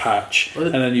for this patch,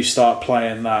 and then you start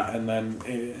playing that, and then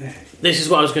this is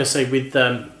what I was going to say with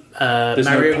Mario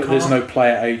Kart. There's no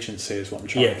player agency is what I'm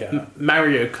trying to get at.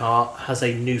 Mario Kart has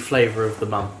a new flavour of the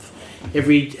month.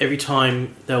 Every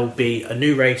time there'll be a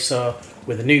new racer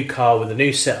with a new car with a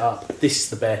new setup. This is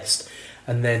the best.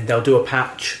 and then they'll do a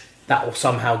patch that will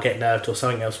somehow get nerfed or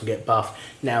something else will get buffed.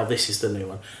 Now this is the new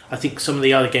one. I think some of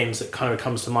the other games that kind of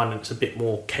comes to mind and it's a bit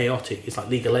more chaotic is like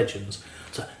League of Legends.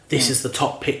 So this is the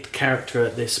top picked character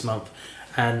at this month.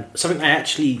 And something I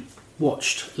actually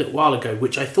watched a little while ago,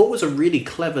 which I thought was a really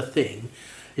clever thing,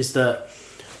 is that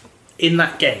in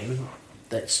that game,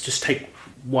 let's just take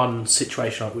one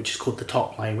situation which is called the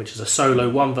top lane, which is a solo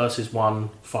 1 versus 1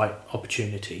 fight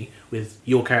opportunity with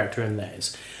your character and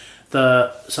theirs.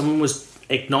 Someone was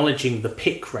acknowledging the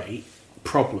pick rate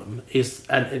problem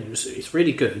and it's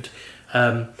really good.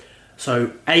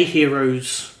 So a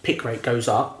hero's pick rate goes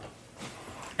up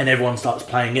and everyone starts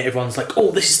playing it. Everyone's like,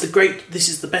 oh, this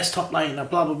is the best top lane,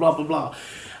 blah blah blah blah blah.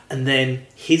 And then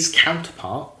his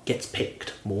counterpart gets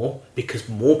picked more because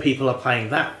more people are playing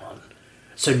that one.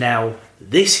 So now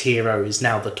this hero is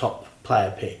now the top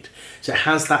player picked. So it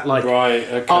has that like, right,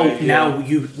 okay, now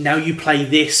you play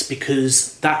this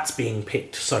because that's being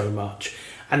picked so much.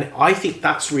 And I think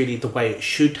that's really the way it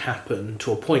should happen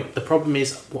to a point. The problem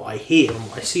is what I hear and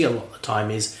what I see a lot of the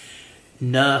time is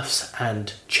nerfs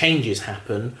and changes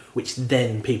happen, which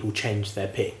then people change their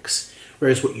picks.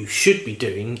 Whereas what you should be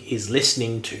doing is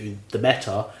listening to the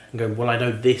meta and going, well, I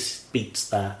know this beats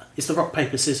that. It's the rock,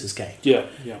 paper, scissors game. Yeah.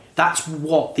 That's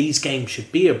what these games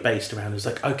should be based around. It's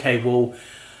like, okay, well...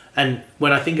 And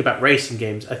when I think about racing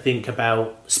games, I think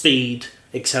about speed,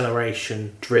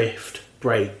 acceleration, drift,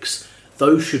 brakes.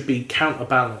 Those should be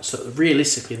counterbalanced. So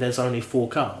realistically, there's only 4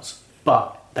 cars.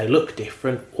 But they look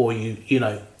different, or you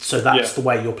know... So that's the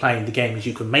way you're playing the game, is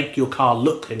you can make your car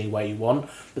look any way you want,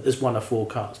 but there's 1 or 4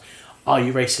 cars. Are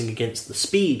you racing against the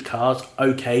speed cars?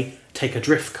 Okay, take a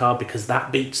drift car because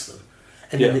that beats them.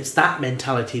 And then it's that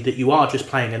mentality that you are just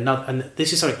playing another... And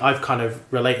this is something I've kind of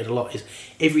related a lot, is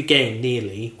every game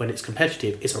nearly, when it's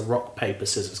competitive, is a rock, paper,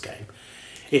 scissors game.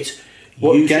 It's...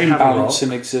 What game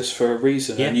balancing exists for a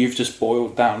reason, and you've just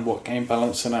boiled down what game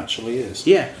balancing actually is.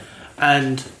 Yeah,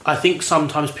 and I think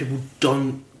sometimes people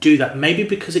don't do that. Maybe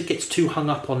because it gets too hung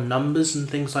up on numbers and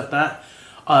things like that.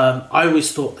 I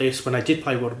always thought this when I did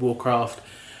play World of Warcraft.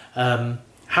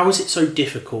 How is it so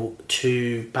difficult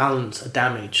to balance a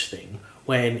damage thing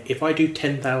when if I do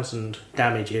 10,000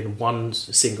 damage in one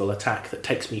single attack that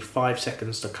takes me 5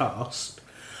 seconds to cast,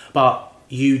 but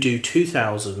you do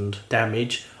 2,000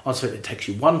 damage on something that takes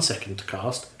you 1 second to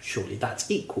cast, surely that's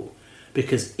equal.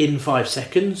 Because in 5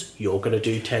 seconds, you're going to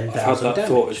do 10,000 damage. I've had that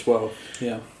thought as well,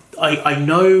 yeah. I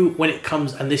know when it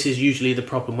comes, and this is usually the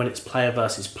problem when it's player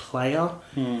versus player,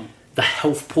 the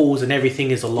health pools and everything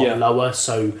is a lot lower,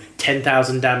 so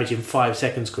 10,000 damage in 5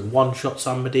 seconds could one-shot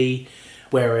somebody,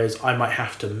 whereas I might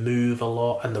have to move a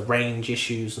lot, and the range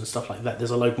issues and stuff like that.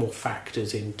 There's a load more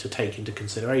factors to take into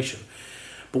consideration.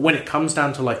 But when it comes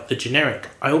down to like the generic,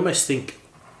 I almost think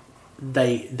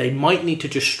they might need to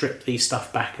just strip these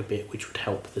stuff back a bit, which would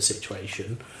help the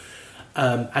situation,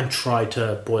 and try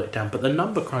to boil it down. But the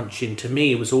number crunching to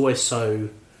me was always so...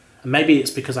 Maybe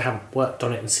it's because I haven't worked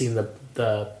on it and seen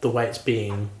the way it's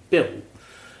being built,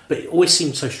 but it always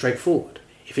seemed so straightforward.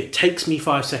 If it takes me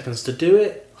 5 seconds to do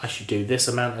it, I should do this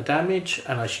amount of damage,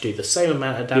 and I should do the same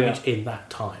amount of damage in that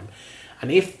time.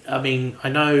 And I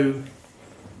know,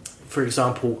 for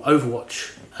example,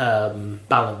 Overwatch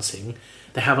balancing,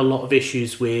 they have a lot of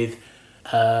issues with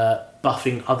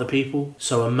buffing other people.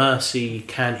 So a Mercy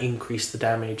can increase the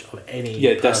damage of any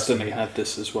person. Destiny had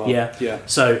this as well. Yeah.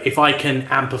 So if I can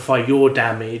amplify your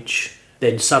damage,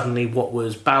 then suddenly what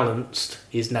was balanced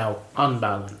is now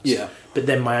unbalanced. Yeah. But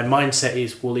then my mindset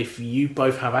is, well, if you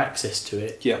both have access to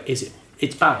it,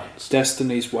 it's balanced.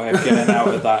 Destiny's way of getting out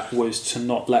of that was to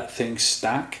not let things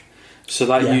stack. So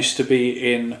that used to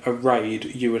be in a raid,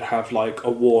 you would have like a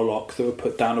warlock that would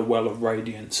put down a well of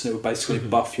radiance and it would basically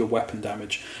buff your weapon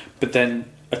damage. But then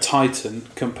a titan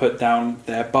can put down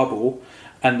their bubble,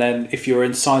 and then if you're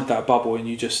inside that bubble and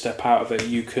you just step out of it,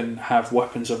 you can have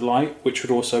weapons of light, which would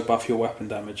also buff your weapon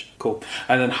damage. Cool.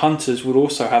 And then hunters would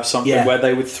also have something where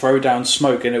they would throw down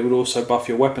smoke and it would also buff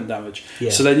your weapon damage.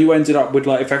 Yeah. So then you ended up with,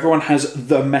 like, if everyone has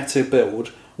the meta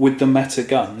build with the meta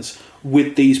guns,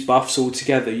 with these buffs all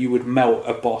together, you would melt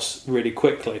a boss really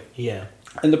quickly. Yeah.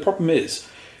 And the problem is,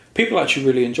 people actually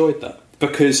really enjoyed that.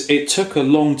 Because it took a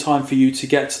long time for you to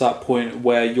get to that point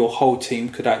where your whole team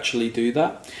could actually do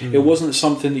that. Mm-hmm. It wasn't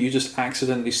something that you just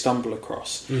accidentally stumble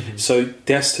across. Mm-hmm. So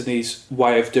Destiny's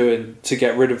way of doing to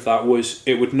get rid of that was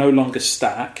it would no longer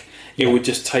stack. It would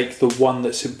just take the one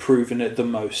that's improving it the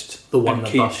most, the one and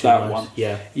that keep that most. one.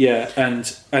 Yeah, and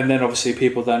then obviously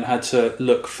people then had to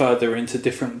look further into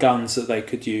different guns that they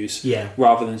could use,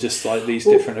 rather than just like these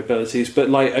different abilities. But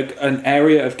like an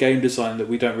area of game design that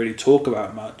we don't really talk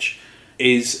about much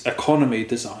is economy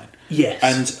design. Yes.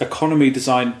 And economy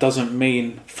design doesn't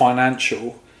mean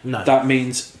financial. No. That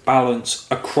means balance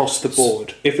across the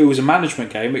board. If it was a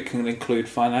management game, it can include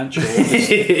financial.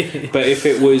 But if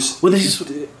it was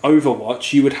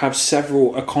Overwatch, you would have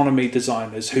several economy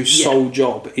designers whose sole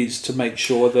job is to make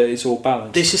sure that it's all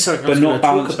balanced. This is something I was going to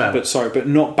talk about. But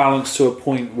not balanced to a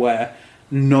point where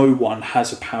no one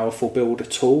has a powerful build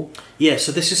at all. Yeah,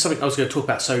 so this is something I was going to talk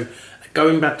about. So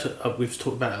going back to, we've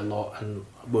talked about it a lot, and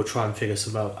we'll try and figure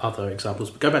some other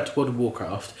examples. But go back to World of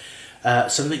Warcraft.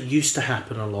 Something that used to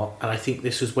happen a lot, and I think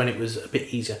this was when it was a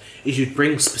bit easier, is you'd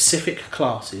bring specific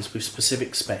classes with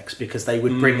specific specs because they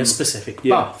would bring a specific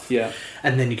buff. Yeah.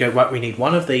 And then you go, right, we need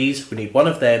one of these, we need one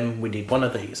of them, we need one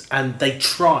of these. And they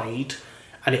tried,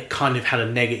 and it kind of had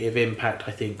a negative impact,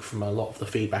 I think, from a lot of the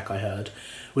feedback I heard,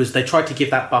 was they tried to give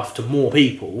that buff to more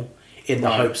people in the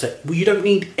hopes that, well, you don't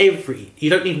need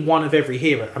one of every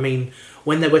hero. I mean,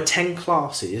 when there were 10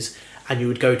 classes and you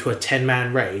would go to a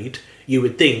 10-man raid, you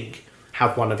would think,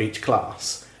 have one of each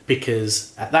class,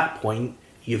 because at that point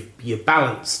you've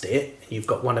balanced it and you've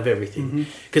got one of everything.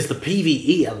 Because the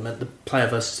PvE element, the player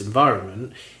versus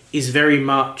environment, is very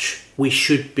much, we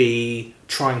should be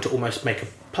trying to almost make a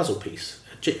puzzle piece,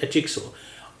 a jigsaw.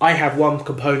 I have one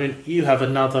component, you have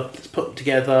another, let's put them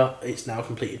together, it's now a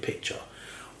completed picture.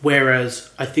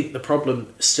 Whereas I think the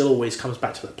problem still always comes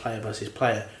back to that player versus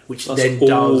player, which That's then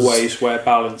always where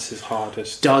balance is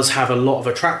hardest. Does have a lot of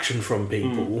attraction from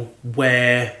people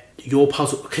where your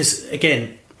puzzle, because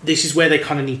again, this is where they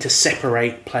kind of need to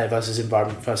separate player versus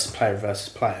environment versus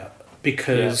player,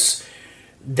 because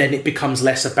then it becomes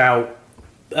less about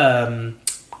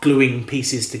gluing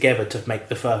pieces together to make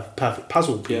the perfect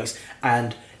puzzle piece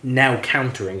and now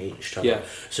countering each other. Yeah.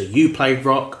 So you play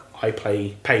rock, I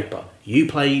play paper. You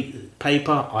play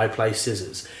paper, I play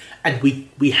scissors. And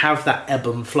we have that ebb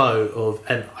and flow of,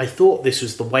 and I thought this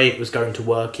was the way it was going to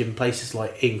work in places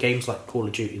like, in games like Call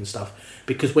of Duty and stuff,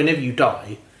 because whenever you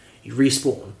die, you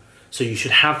respawn. So you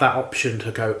should have that option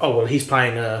to go, oh, well, he's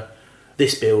playing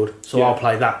this build, so I'll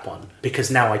play that one,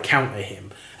 because now I counter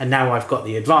him, and now I've got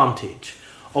the advantage.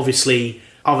 Obviously,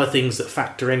 other things that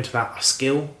factor into that are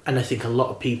skill, and I think a lot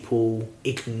of people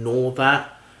ignore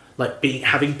that. Like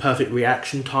having perfect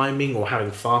reaction timing or having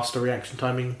faster reaction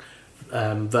timing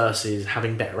versus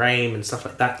having better aim and stuff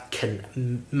like that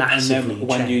can massively change. And then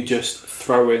when you just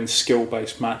throw in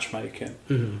skill-based matchmaking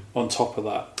on top of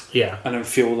that, and then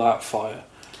feel that fire.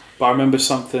 But I remember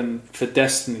something for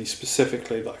Destiny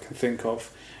specifically that I can think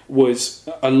of was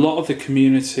a lot of the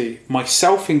community,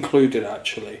 myself included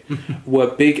actually, were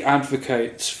big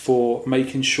advocates for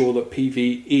making sure that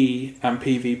PvE and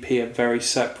PvP are very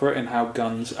separate in how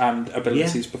guns and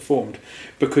abilities performed.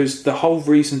 Because the whole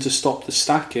reason to stop the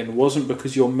stacking wasn't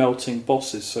because you're melting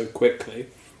bosses so quickly,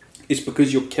 it's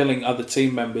because you're killing other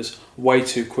team members way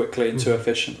too quickly and too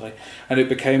efficiently. And it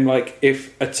became like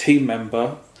if a team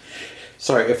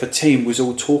was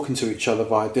all talking to each other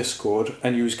via Discord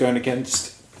and you was going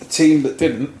against a team that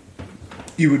didn't,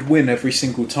 you would win every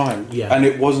single time. And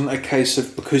it wasn't a case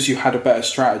of because you had a better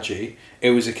strategy,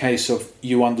 it was a case of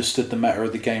you understood the meta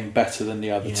of the game better than the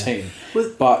other team.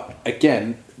 But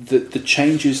again, the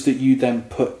changes that you then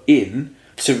put in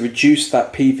to reduce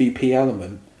that PvP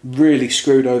element really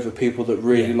screwed over people that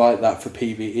really like that for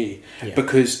PvE,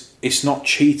 because it's not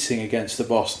cheating against the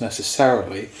boss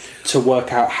necessarily to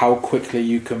work out how quickly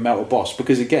you can melt a boss,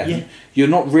 because again you're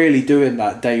not really doing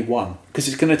that day one, because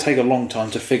it's going to take a long time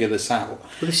to figure this out.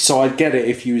 So I'd get it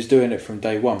if you was doing it from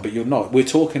day one, but you're not. We're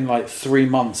talking like 3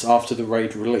 months after the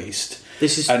raid released,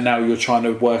 and now you're trying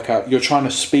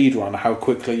to speed run how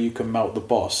quickly you can melt the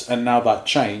boss, and now that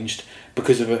changed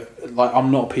because of it. Like,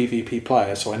 I'm not a PvP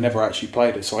player, so I never actually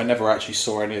played it, so I never actually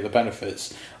saw any of the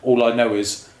benefits. All I know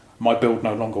is my build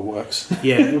no longer works. Well,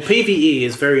 PvE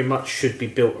is very much should be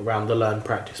built around the learn,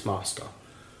 practice, master.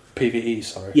 PvE,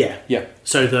 sorry. Yeah.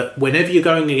 So that whenever you're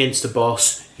going against a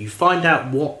boss, you find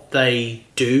out what they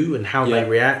do and how they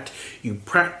react. You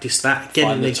practice that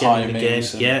again and again and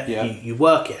again. You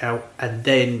work it out, and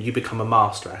then you become a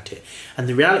master at it. And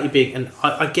the reality being, and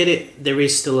I get it, there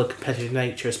is still a competitive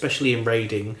nature, especially in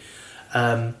raiding.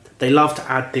 They love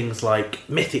to add things like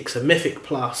mythics and mythic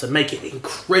plus and make it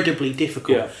incredibly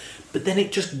difficult. But then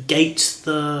it just gates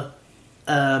the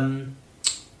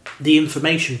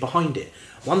information behind it.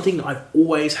 One thing that I've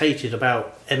always hated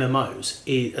about MMOs,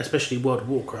 especially World of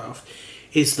Warcraft,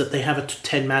 is that they have a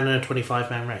 10-man and a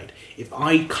 25-man raid. If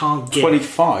I can't get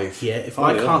 25,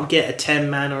 I can't get a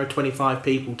 10-man or a 25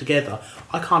 people together,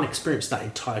 I can't experience that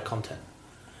entire content.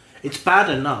 It's bad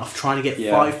enough trying to get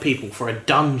 5 people for a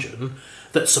dungeon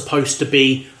that's supposed to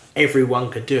be everyone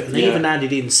could do it. And they Yeah. even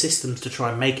added in systems to try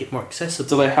and make it more accessible.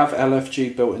 Do they have LFG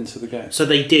built into the game? So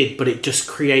they did, but it just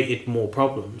created more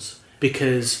problems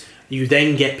because you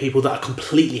then get people that are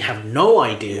completely have no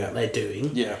idea what they're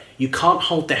doing. Yeah. You can't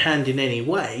hold their hand in any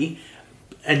way,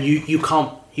 and you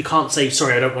can't say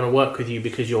sorry, I don't want to work with you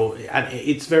because you're. And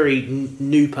it's very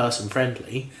new person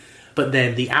friendly, but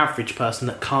then the average person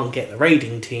that can't get the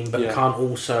raiding team but can't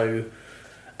also.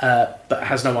 But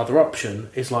has no other option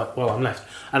is like, well, I'm left.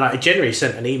 And I generally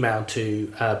sent an email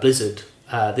to Blizzard.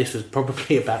 This was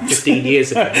probably about 15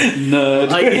 years ago. Nerd.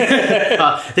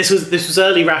 This was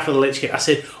early Wrath of the Lich King. I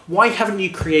said, why haven't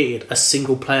you created a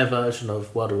single player version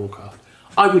of World of Warcraft?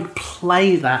 I would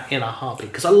play that in a heartbeat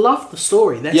because I love the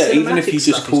story. Even if you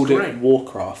just called it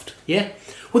Warcraft. Yeah.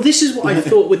 Well, this is what I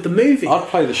thought with the movie. I'd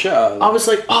play the shit out of it. I was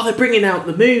like, oh, they're bringing out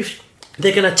the movie.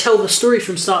 They're going to tell the story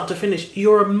from start to finish.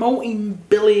 You're a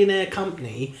multi-billionaire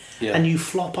company and you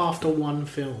flop after one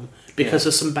film because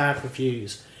of some bad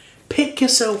reviews. Pick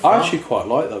yourself up. I actually quite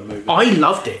like that movie. I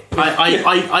loved it.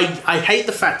 I hate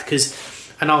the fact because,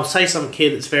 and I'll say something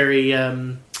here that's very,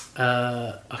 I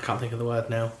can't think of the word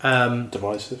now.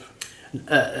 Divisive?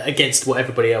 Against what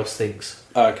everybody else thinks.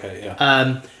 Okay,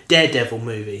 yeah. Daredevil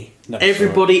movie. No,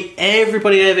 everybody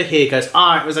over here goes,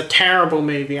 it was a terrible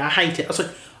movie. I hate it. I was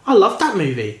like, I love that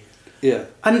movie. Yeah.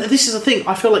 And this is the thing.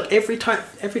 I feel like every time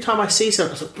I see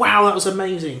something, I was like, wow, that was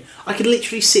amazing. I could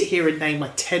literally sit here and name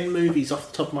like 10 movies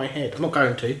off the top of my head. I'm not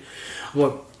going to. I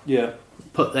won't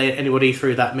put anybody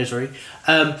through that misery.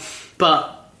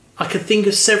 But I could think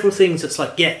of several things that's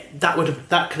like,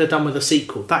 that could have done with a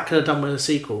sequel. That could have done with a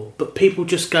sequel. But people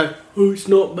just go, it's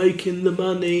not making the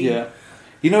money. Yeah.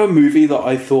 You know a movie that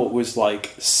I thought was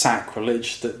like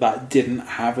sacrilege that didn't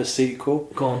have a sequel?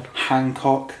 Go on.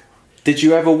 Hancock. Did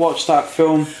you ever watch that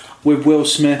film with Will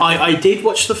Smith? I did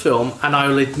watch the film, and I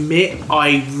will admit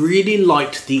I really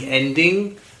liked the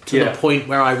ending to the point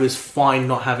where I was fine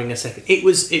not having a second. It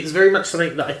was very much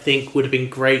something that I think would have been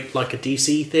great, like a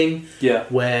DC thing. Yeah.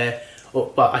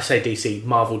 But I say DC,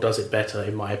 Marvel does it better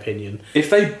in my opinion. If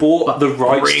they bought the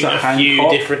rights to Hancock, few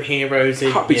different heroes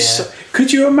in.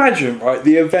 Could you imagine, right,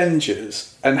 the Avengers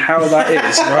and how that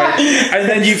is, right? And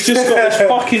then you've just got this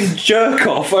fucking jerk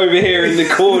off over here in the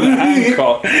corner,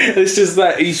 Hancock. It's just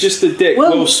that he's just a dick,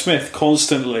 Will Smith,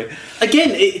 constantly.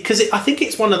 Again, because I think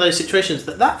it's one of those situations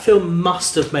that film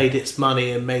must have made its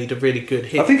money and made a really good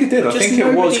hit. I think it did. I think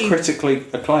it was critically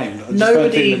acclaimed.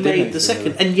 Nobody made the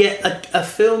second. And yet a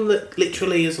film that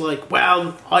literally is like,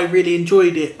 wow, I really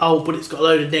enjoyed it. Oh, but it's got a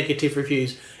load of negative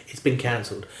reviews. It's been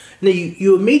cancelled. Now,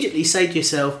 you immediately say to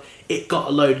yourself, it got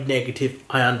a load of negative,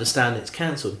 I understand it's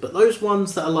cancelled. But those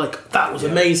ones that are like, that was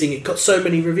amazing, it got so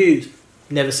many reviews,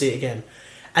 never see it again.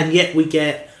 And yet we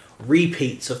get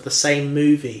repeats of the same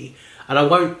movie. And I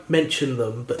won't mention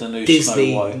them, but the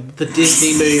Disney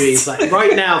movies, like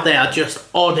right now they are just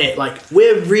on it. Like,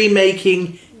 we're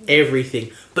remaking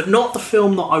everything, but not the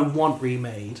film that I want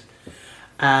remade.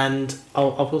 And I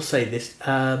will say this: what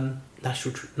am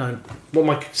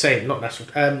I saying? Not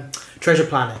National Treasure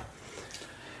Planet.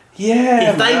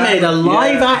 Yeah. If they made a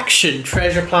live action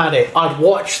Treasure Planet, I'd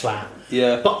watch that.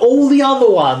 Yeah. But all the other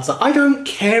ones, I don't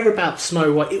care about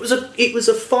Snow White. It was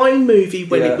a fine movie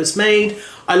when it was made.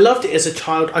 I loved it as a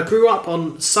child. I grew up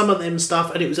on some of them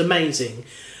stuff and it was amazing.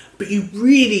 But you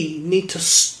really need to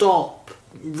stop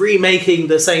remaking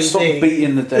the same thing. Stop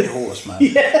beating the dead horse, man.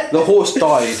 The horse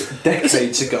died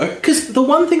decades ago. Because the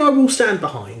one thing I will stand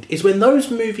behind is when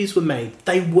those movies were made,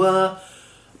 they were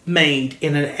made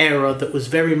in an era that was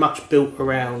very much built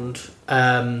around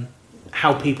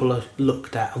how people are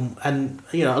looked at, and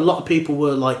you know, a lot of people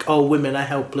were like, oh, women are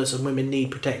helpless and women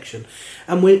need protection,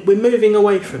 and we're moving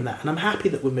away from that, and I'm happy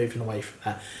that we're moving away from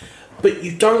that. But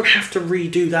you don't have to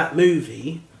redo that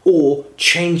movie or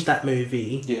change that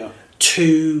movie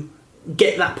to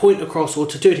get that point across or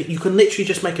to do it. You can literally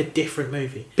just make a different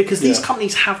movie because these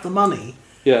companies have the money.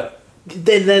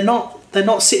 They're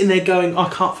not sitting there going, I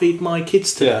can't feed my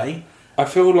kids today. I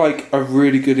feel like a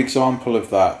really good example of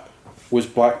that was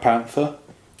Black Panther.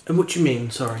 And what do you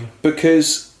mean, sorry?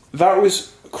 Because that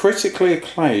was critically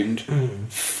acclaimed,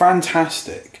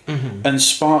 fantastic, and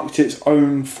sparked its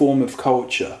own form of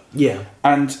culture. Yeah.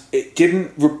 And it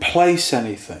didn't replace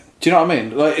anything. Do you know what I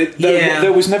mean? Like,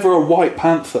 there was never a White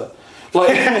Panther.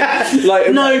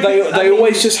 They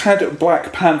always just had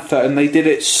Black Panther, and they did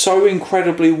it so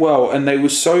incredibly well, and they were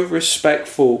so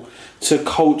respectful to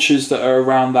cultures that are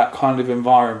around that kind of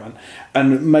environment,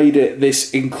 and made it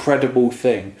this incredible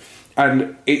thing.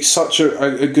 And it's such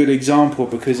a good example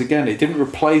because, again, it didn't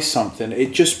replace something.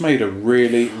 It just made a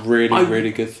really, really,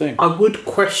 really good thing. I would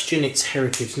question its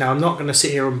heritage. Now, I'm not going to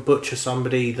sit here and butcher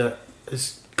somebody that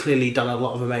has clearly done a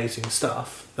lot of amazing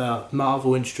stuff. The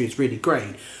Marvel industry is really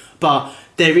great. But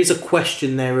there is a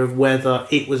question there of whether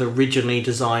it was originally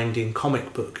designed in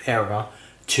comic book era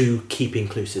to keep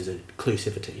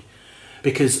inclusivity.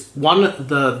 Because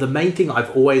the main thing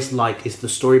I've always liked is the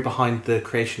story behind the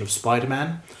creation of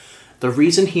Spider-Man. The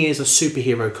reason he is a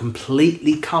superhero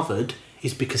completely covered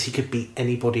is because he could beat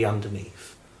anybody underneath.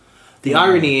 The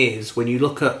irony is, when you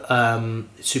look at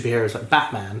superheroes like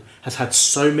Batman, has had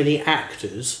so many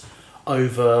actors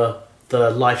over the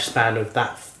lifespan of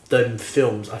them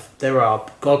films. There are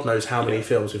God knows how many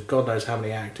films with God knows how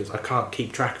many actors. I can't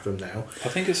keep track of them now. I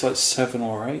think it's like 7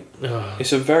 or 8.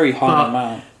 It's a very high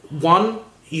amount. One,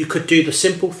 you could do the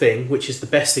simple thing, which is the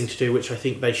best thing to do, which I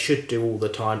think they should do all the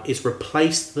time, is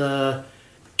replace the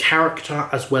character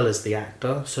as well as the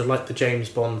actor. So like the James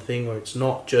Bond thing, where it's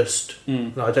not just...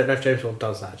 No, I don't know if James Bond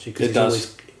does that, actually. It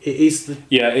does. It is the...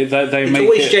 Yeah, they it's make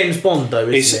always it... James Bond, though,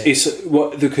 isn't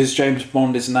it? Because James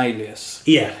Bond is an alias.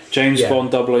 Yeah. James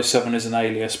Bond 007 is an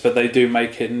alias, but they do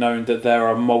make it known that there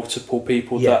are multiple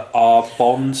people that are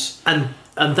Bonds. And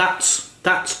that's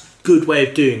good way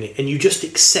of doing it, and you just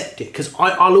accept it. Because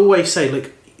I'll always say,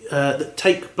 like,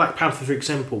 take Black Panther, for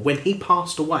example. When he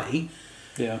passed away...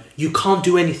 Yeah. You can't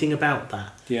do anything about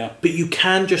that. Yeah. But you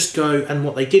can just go, and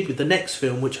what they did with the next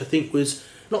film, which I think was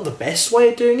not the best way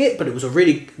of doing it, but it was a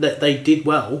really that they did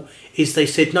well, is they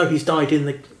said no, he's died in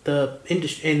the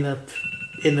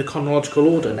chronological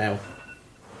order now.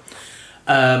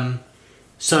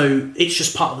 So it's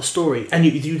just part of the story, and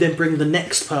you then bring the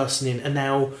next person in, and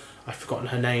now I've forgotten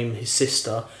her name, his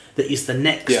sister, that is the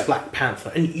next Black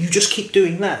Panther, and you just keep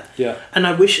doing that. Yeah. And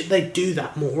I wish they'd do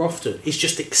that more often. It's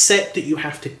just accept that you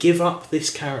have to give up this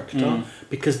character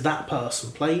because that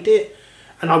person played it.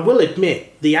 And I will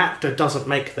admit, the actor doesn't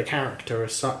make the character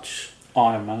as such.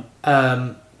 Iron Man.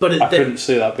 But I couldn't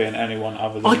see that being anyone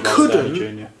other than Robert Downey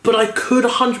Jr. But I could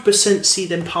 100% see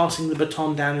them passing the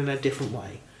baton down in a different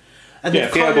way. And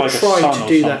they've kind of tried to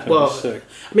do that. Well, I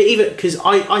mean, even because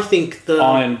I think the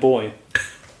Iron Boy.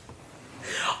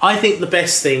 I think the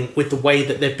best thing with the way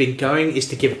that they've been going is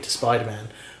to give it to Spider-Man.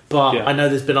 But I know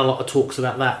there's been a lot of talks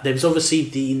about that. There was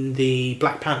obviously in the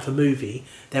Black Panther movie,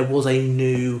 there was a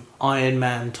new Iron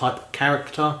Man type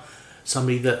character.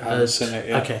 Somebody that has... seen it,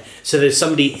 yeah. Okay, so there's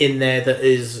somebody in there that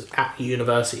is at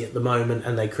university at the moment,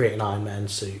 and they create an Iron Man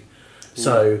suit.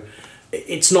 So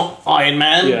it's not Iron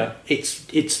Man. Yeah.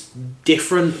 It's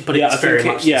different, but it's very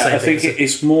much the same. I think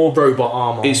it's more robot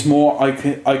armor. It's more.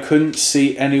 I couldn't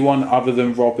see anyone other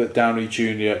than Robert Downey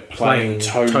Jr. playing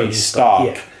Tony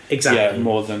Stark. Yeah, exactly. Yeah,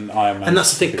 more than Iron Man. And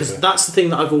that's the thing, because that's the thing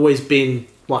that I've always been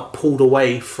like pulled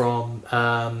away from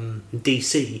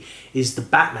DC is the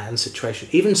Batman situation.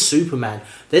 Even Superman.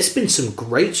 There's been some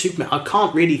great Superman. I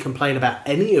can't really complain about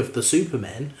any of the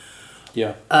Supermen.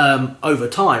 Yeah. Over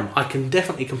time, I can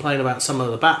definitely complain about some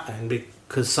of the Batman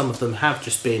because some of them have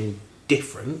just been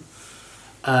different.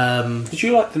 Did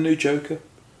you like the new Joker?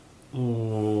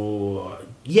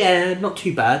 Yeah, not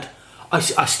too bad. I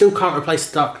still can't replace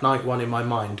the Dark Knight one in my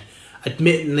mind.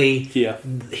 Admittedly,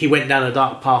 he went down a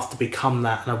dark path to become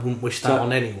that, and I wouldn't wish that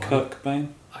on anyone. Kurt Cobain?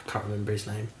 I can't remember his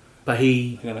name. But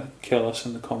he... You're going to kill us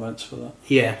in the comments for that.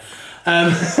 Yeah.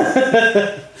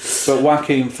 But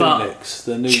Joaquin Phoenix,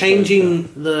 the new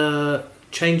changing the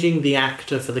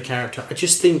actor for the character. I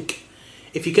just think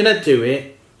if you're going to do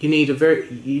it, you need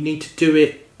to do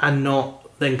it and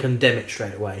not then condemn it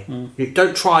straight away. You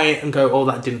don't try it and go, oh,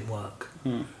 that didn't work.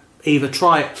 Either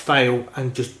try it, fail,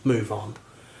 and just move on.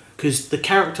 Because the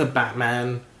character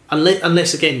Batman,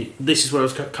 unless again, this is where I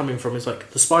was coming from, is like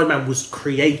the Spider-Man was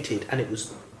created and it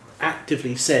was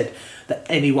actively said that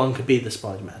anyone could be the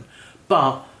Spider-Man.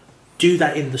 But do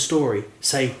that in the story.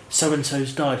 Say,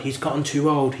 so-and-so's died, he's gotten too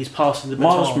old, he's passing the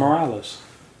baton. Miles Morales.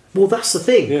 Well, that's the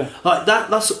thing. Yeah. Like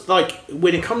that's like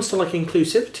when it comes to like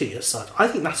inclusivity as such, I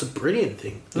think that's a brilliant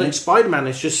thing. Like Spider-Man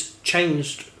has just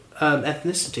changed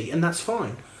ethnicity, and that's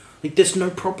fine. Like there's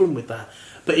no problem with that.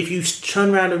 But if you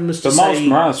turn around and Miles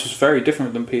Morales was very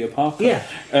different than Peter Parker. Yeah.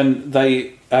 And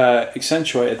they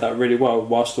accentuated that really well,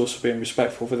 whilst also being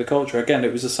respectful for the culture. Again,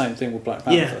 it was the same thing with Black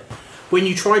Panther. Yeah. When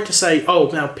you tried to say,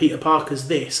 oh, now Peter Parker's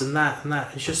this and that,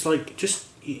 it's just like,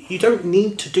 you don't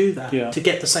need to do that to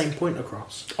get the same point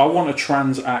across. I want a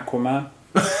trans Aquaman.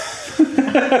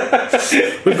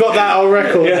 We've got that on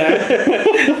record now.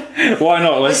 Why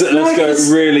not? Let's go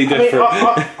really different.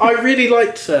 I really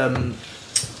liked...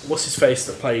 what's his face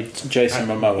that played Jason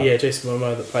Momoa? Yeah, Jason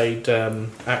Momoa that played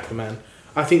Aquaman.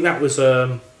 I think that was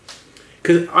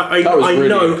because I really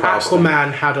know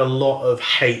Aquaman had a lot of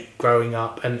hate growing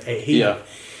up, and he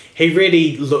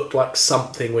really looked like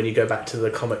something when you go back to the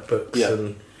comic books.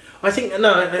 And I think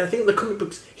the comic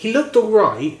books, he looked all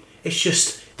right. It's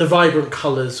just the vibrant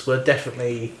colours were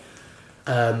definitely.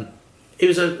 It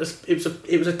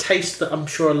was a taste that I'm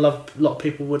sure a lot of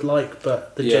people would like,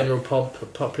 but the general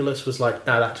populace was like,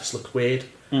 no, that just looks weird,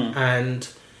 and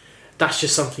that's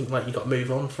just something like you got to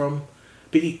move on from,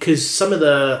 because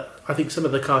I think some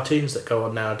of the cartoons that go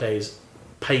on nowadays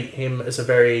paint him as a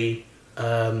very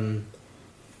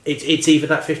it's either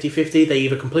that 50-50, they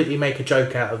either completely make a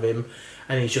joke out of him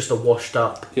and he's just a washed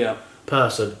up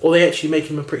person, or they actually make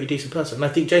him a pretty decent person. And I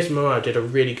think Jason Momoa did a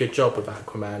really good job with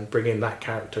Aquaman, bringing that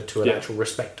character to an actual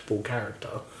respectable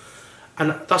character,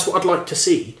 and that's what I'd like to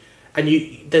see. And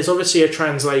there's obviously a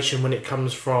translation when it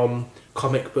comes from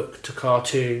comic book to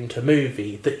cartoon to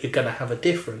movie that you're going to have a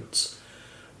difference,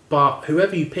 but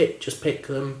whoever you pick, just pick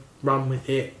them, run with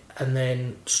it, and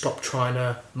then stop trying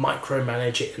to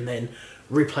micromanage it and then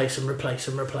replace.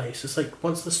 It's like,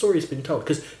 once the story's been told,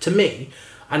 because to me,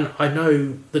 and I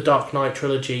know the Dark Knight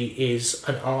trilogy is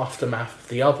an aftermath of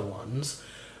the other ones,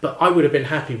 but I would have been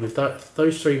happy with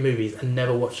those three movies and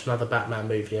never watched another Batman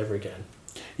movie ever again.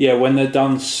 Yeah, when they're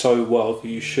done so well,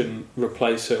 you shouldn't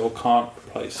replace it or can't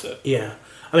replace it. Yeah.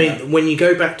 I mean, when you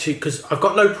go back to... Because I've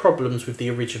got no problems with the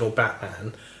original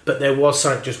Batman, but there was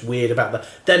something just weird about the...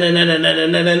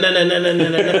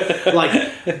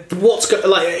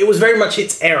 it was very much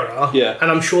its era,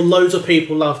 and I'm sure loads of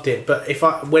people loved it, but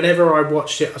whenever I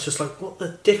watched it, I was just like, what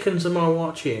the dickens am I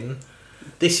watching?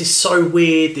 This is so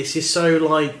weird, this is so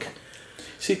like...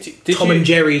 See, Tom and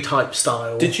Jerry type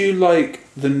style. Did you like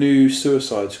the new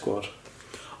Suicide Squad?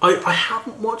 I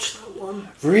haven't watched that one.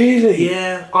 Really?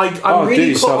 Yeah. I'm really do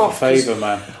yourself a favour,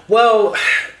 man. Well,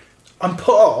 I'm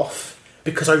put off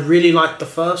because I really liked the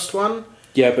first one.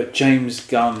 Yeah, but James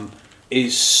Gunn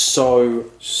is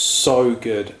so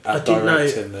good at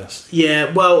directing this.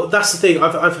 Yeah, well, that's the thing.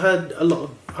 I've heard a lot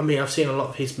of... I've seen a lot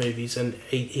of his movies and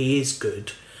he is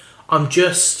good. I'm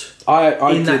just...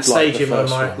 I in that stage in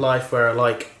my life where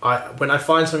when I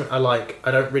find something I like,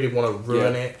 I don't really want to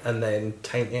ruin it and then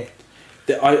taint it.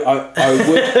 I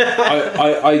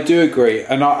do agree,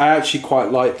 and I actually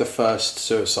quite like the first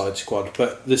Suicide Squad,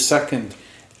 but the second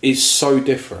is so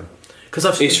different.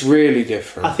 It's really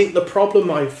different. I think the problem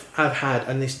I've had,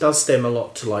 and this does stem a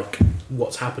lot to like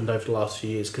what's happened over the last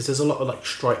few years, because there's a lot of like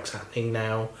strikes happening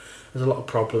now. There's a lot of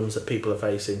problems that people are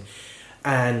facing,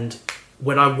 and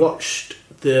when I watched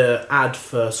the ad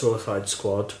for Suicide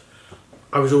Squad,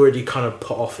 I was already kind of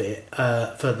put off it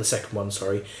for the second one,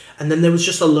 sorry. And then there was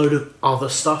just a load of other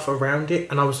stuff around it,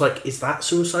 and I was like, is that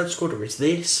Suicide Squad or is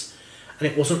this? And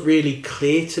it wasn't really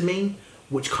clear to me,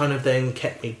 which kind of then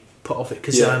kept me put off it.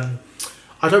 Because I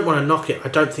don't want to knock it. I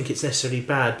don't think it's necessarily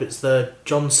bad, but it's the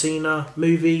John Cena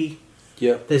movie.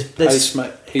 Yeah, because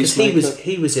he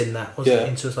was in that, wasn't he,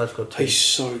 in Suicide Squad 2. He's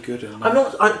so good in that. I'm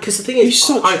not, because the thing is,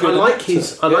 I like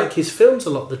his films a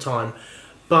lot of the time,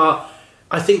 but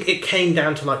I think it came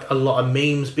down to like a lot of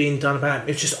memes being done about him.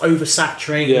 It's just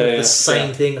oversaturating the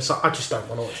same thing. So I just don't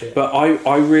want to watch it. But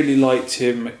I really liked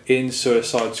him in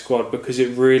Suicide Squad because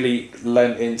it really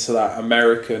lent into that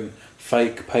American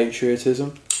fake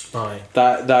patriotism. Right.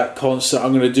 That constant,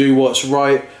 I'm going to do what's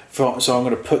right. So I'm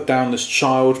going to put down this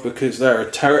child because they're a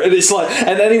terror. And it's like,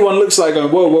 and anyone looks like going,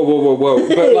 whoa.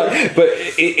 But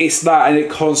it's that, and it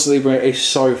constantly it's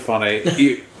so funny.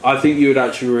 I think you would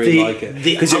actually really like it.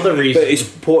 The other reason,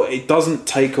 but it doesn't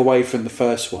take away from the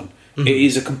first one. Mm-hmm. It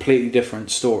is a completely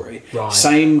different story. Right.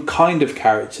 Same kind of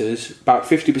characters. About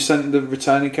 50% of the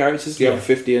returning characters. The other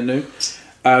 50 are new.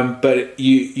 But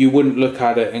you wouldn't look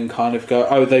at it and kind of go,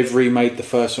 oh, they've remade the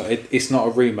first one. It's not a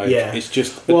remake. Yeah. It's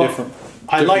just a different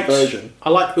version.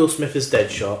 I liked Will Smith as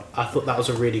Deadshot. I thought that was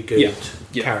a really good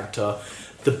character.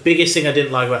 The biggest thing I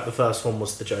didn't like about the first one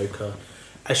was the Joker.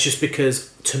 It's just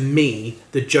because, to me,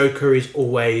 the Joker is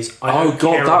always...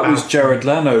 that was Jared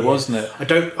Leto, wasn't it?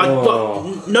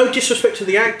 No disrespect to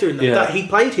the actor in that. He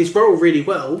played his role really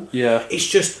well. Yeah. It's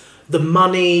just the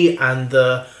money and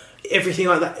the... everything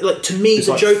like that. Like, to me,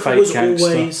 the Joker was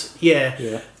always...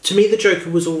 Yeah. To me, the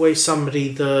Joker was always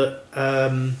somebody that...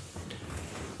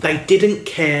 they didn't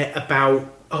care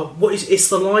about... it's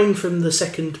the line from the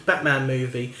second Batman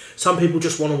movie. Some people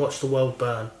just want to watch the world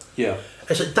burn. Yeah.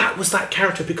 It's like, that was that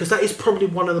character, because that is probably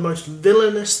one of the most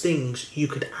villainous things you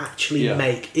could actually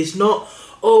make. It's not,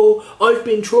 I've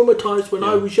been traumatised when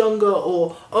I was younger,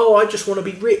 or, I just want to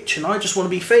be rich and I just want to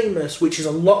be famous, which is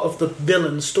a lot of the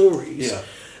villain stories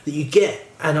that you get.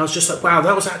 And I was just like, wow,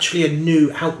 that was actually a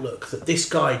new outlook, that this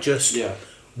guy just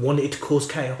wanted to cause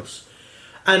chaos.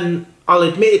 And I'll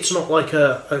admit it's not like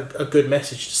a good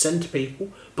message to send to people,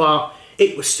 but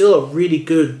it was still a really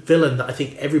good villain that I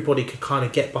think everybody could kind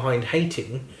of get behind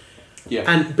hating.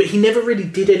 Yeah. But he never really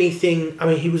did anything. I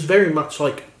mean, he was very much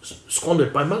like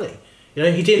squandered by money. You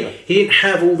know, he didn't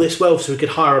have all this wealth so he could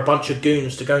hire a bunch of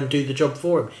goons to go and do the job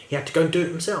for him. He had to go and do it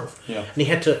himself. Yeah. And he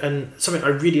had to. And something I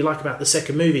really like about the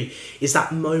second movie is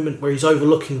that moment where he's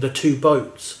overlooking the two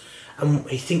boats, and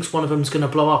he thinks one of them's going to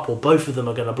blow up, or both of them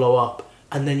are going to blow up,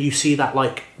 and then you see that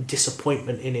like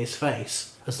disappointment in his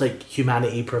face as like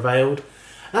humanity prevailed.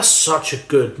 That's such a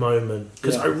good moment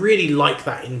because I really like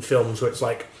that in films where it's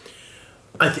like.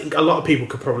 I think a lot of people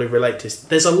could probably relate to this.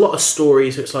 There's a lot of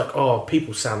stories where it's like, oh,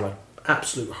 people sound like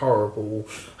absolute horrible.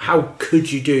 How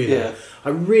could you do that? Yeah. I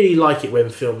really like it when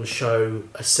films show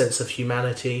a sense of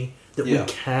humanity that we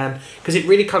can, because it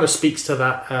really kind of speaks to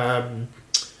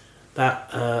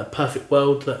that perfect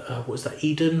world. That what was that,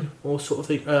 Eden or sort of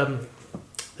thing?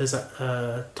 There's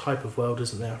that type of world,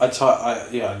 isn't there? I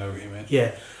know what you mean.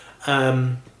 Yeah.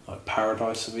 Like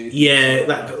Paradise of Eden. Yeah,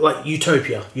 that like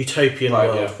utopian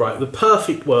world, right? The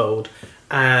perfect world,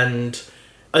 and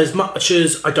as much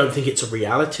as I don't think it's a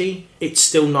reality, it's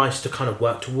still nice to kind of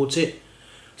work towards it.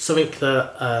 Something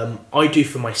that I do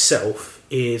for myself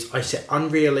is I set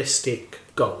unrealistic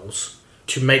goals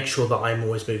to make sure that I'm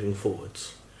always moving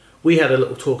forwards. We had a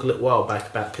little talk a little while back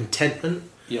about contentment.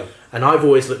 Yeah. And I've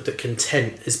always looked at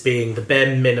content as being the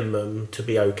bare minimum to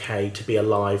be okay, to be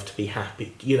alive, to be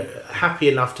happy. You know, happy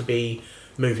enough to be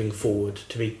moving forward,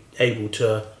 to be able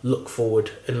to look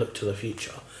forward and look to the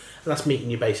future. And that's meeting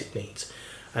your basic needs.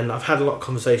 And I've had a lot of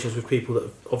conversations with people that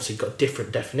have obviously got a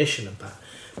different definition of that.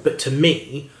 But to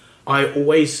me, I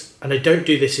always, and I don't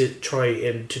do this,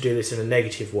 to do this in a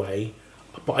negative way,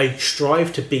 but I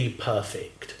strive to be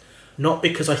perfect. Not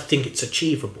because I think it's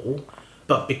achievable,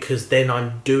 but because then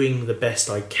I'm doing the best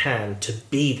I can to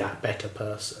be that better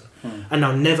person. And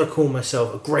I'll never call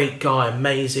myself a great guy,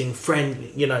 amazing,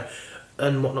 friendly, you know,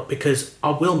 and whatnot, because I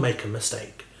will make a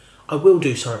mistake. I will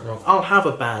do something wrong. I'll have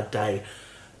a bad day,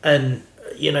 and,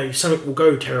 you know, something will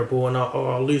go terrible, and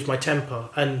I'll lose my temper.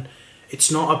 And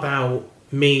it's not about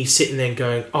me sitting there and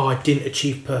going, oh, I didn't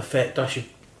achieve perfect, I should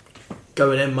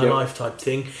go and end my life type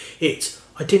thing. It's,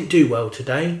 I didn't do well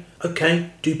today,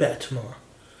 okay, do better tomorrow.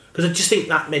 Because I just think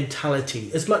that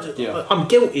mentality, as much as I'm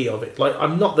guilty of it, like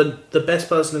I'm not the best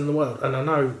person in the world, and I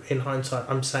know in hindsight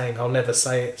I'm saying I'll never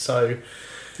say it, so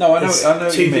no, I know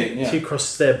what you mean. Yeah. Two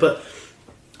crosses there, but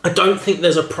I don't think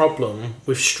there's a problem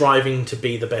with striving to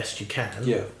be the best you can.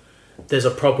 Yeah, there's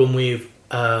a problem with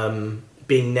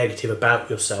being negative about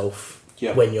yourself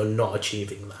when you're not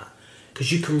achieving that, because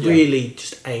you can really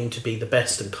just aim to be the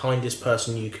best and kindest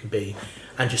person you can be,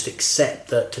 and just accept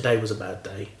that today was a bad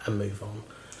day and move on.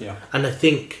 Yeah. And I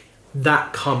think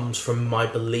that comes from my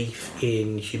belief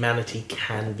in humanity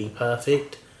can be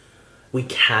perfect. We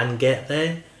can get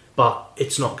there, but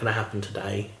it's not going to happen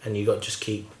today, and you got to just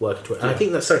keep working to it. And I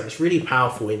think that's something that's really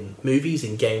powerful in movies,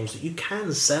 in games, that you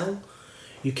can sell.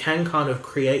 You can kind of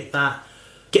create that,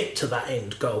 get to that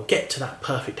end goal, get to that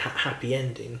perfect happy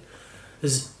ending.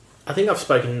 I think I've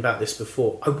spoken about this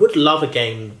before. I would love a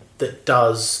game that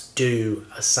does do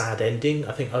a sad ending.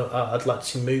 I think I'd like to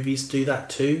see movies do that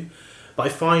too. But I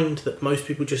find that most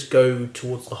people just go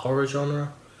towards the horror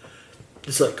genre.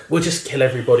 It's like, we'll just kill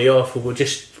everybody off, or we'll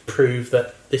just prove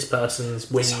that this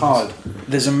person's wins. It's hard.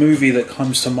 There's a movie that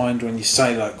comes to mind when you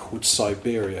say that called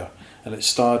Siberia, and it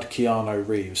starred Keanu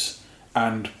Reeves.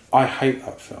 And I hate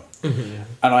that film. Mm-hmm.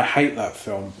 And I hate that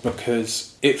film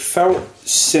because it felt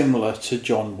similar to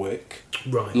John Wick.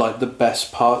 Right. Like the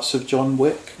best parts of John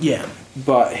Wick. Yeah.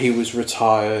 But he was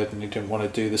retired and he didn't want to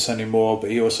do this anymore,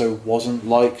 but he also wasn't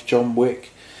like John Wick.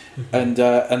 Mm-hmm.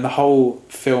 And the whole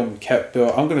film kept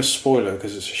built. I'm going to spoil it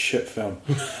because it's a shit film.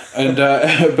 And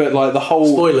but like the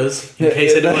whole spoilers in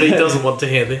case anybody doesn't want to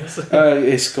hear this.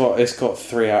 It's got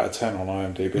 3 out of 10 on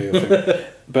IMDb, I think.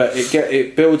 But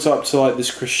it builds up to like this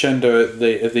crescendo at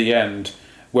the end,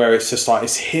 where it's just like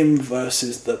it's him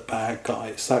versus the bad guy.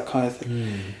 It's that kind of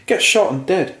thing. Gets shot and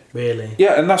dead. Really?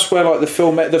 Yeah, and that's where like the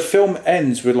film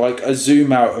ends with like a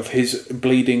zoom out of his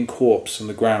bleeding corpse on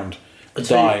the ground,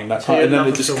 dying. And then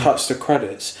it just cuts to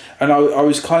credits. And I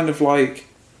was kind of like,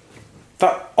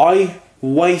 that I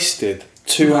wasted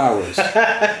 2 hours.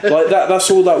 Like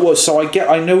that's all that was. So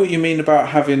I know what you mean about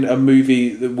having a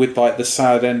movie with like the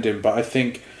sad ending, but I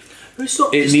think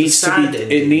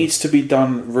it needs to be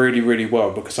done really, really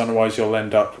well, because otherwise you'll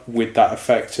end up with that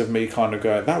effect of me kind of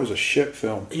going, that was a shit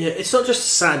film. Yeah, it's not just a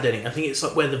sad ending. I think it's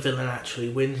like where the villain actually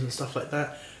wins and stuff like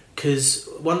that. Because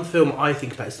one film I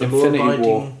think about is the Infinity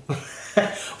War.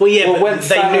 Well, yeah, but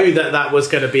they knew that was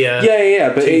going to be a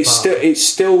but it's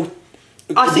still.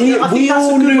 I think we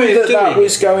all knew that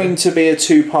was going to be a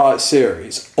 2-part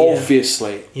series.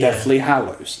 Obviously, Deathly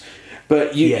Hallows.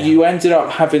 But you ended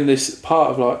up having this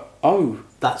part of like, oh,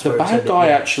 that's the bad guy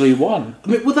actually won. I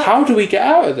mean, how do we get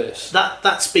out of this?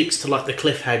 That speaks to like the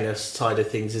cliffhanger side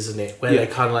of things, isn't it? Where they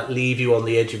kind of like leave you on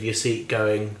the edge of your seat,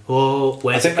 going, "Oh,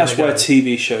 where's it going to go?" I think that's where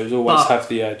TV shows always have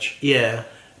the edge. Yeah,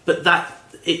 but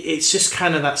it's just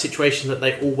kind of that situation that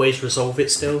they always resolve it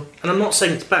still. And I'm not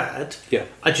saying it's bad. Yeah.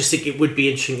 I just think it would be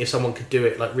interesting if someone could do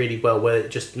it like really well, where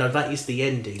it just that is the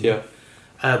ending. Yeah.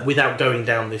 Without going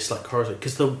down this like horror,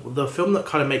 because the film that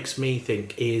kind of makes me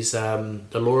think is The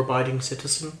Law-Abiding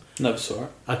Citizen. No, sorry.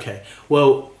 Okay,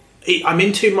 well, I'm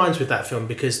in two minds with that film,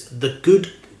 because the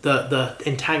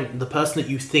person that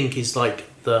you think is like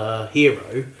the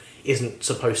hero isn't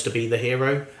supposed to be the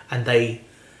hero, and they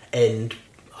end.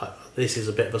 This is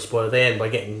a bit of a spoiler. They end by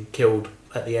getting killed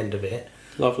at the end of it.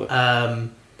 Lovely.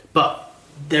 But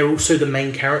they're also the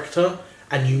main character,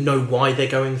 and you know why they're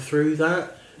going through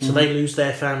that. So they lose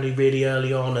their family really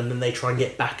early on, and then they try and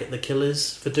get back at the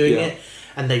killers for doing it.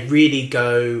 And they really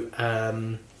go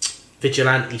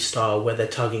vigilante style, where they're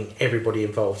tugging everybody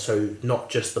involved. So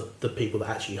not just the people that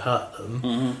actually hurt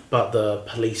them, but the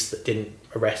police that didn't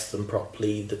arrest them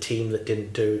properly, the team that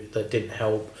didn't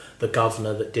help, the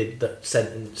governor that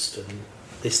sentenced, and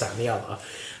this, that, and the other.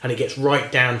 And it gets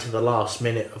right down to the last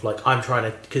minute of like,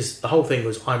 because the whole thing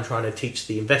was, I'm trying to teach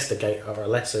the investigator a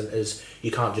lesson, is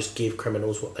you can't just give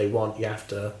criminals what they want, you have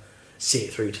to see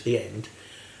it through to the end.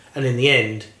 And in the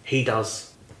end, he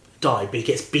does die, but he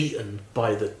gets beaten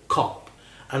by the cop.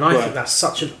 And I think that's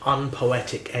such an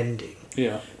unpoetic ending.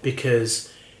 Yeah.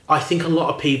 Because I think a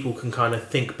lot of people can kind of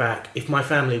think back, if my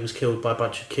family was killed by a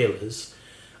bunch of killers,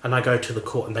 and I go to the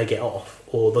court and they get off,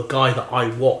 or the guy that I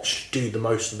watched do the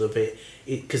most of the bit,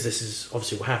 because this is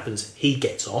obviously what happens, he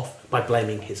gets off by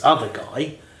blaming his other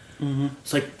guy.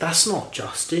 It's like, that's not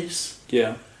justice.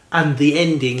 Yeah. And the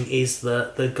ending is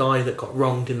the guy that got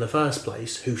wronged in the first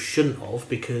place, who shouldn't have,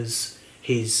 because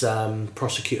his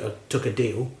prosecutor took a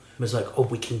deal and was like, oh,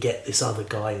 we can get this other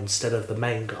guy instead of the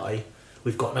main guy.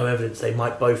 We've got no evidence, they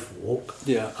might both walk.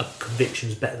 Yeah. A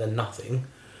conviction's better than nothing.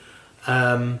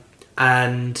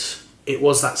 And it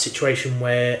was that situation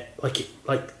where like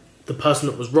the person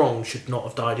that was wrong should not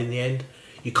have died in the end.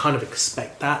 You kind of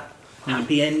expect that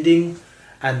happy ending,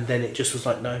 and then it just was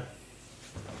like, no.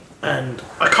 And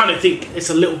I kind of think it's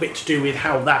a little bit to do with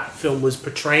how that film was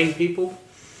portraying people,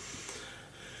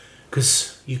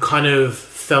 because you kind of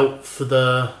felt for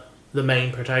the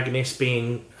main protagonist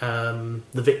being the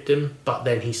victim, but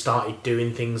then he started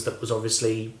doing things that was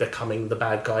obviously becoming the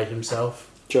bad guy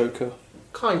himself. Joker.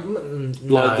 No.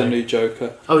 Like the new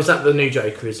Joker. Oh, is that the new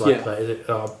Joker? Is like that? Is it?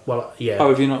 Well, yeah. Oh,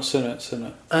 have you not seen it?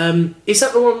 Is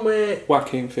that the one where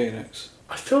Joaquin Phoenix?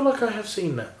 I feel like I have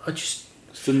seen that. It's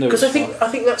the newest because I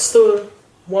think that's the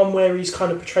one where he's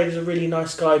kind of portrayed as a really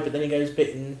nice guy, but then he goes a bit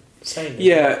insane.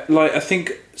 Yeah, like I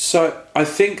think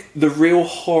the real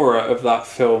horror of that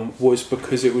film was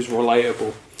because it was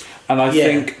relatable. And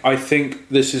I think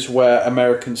this is where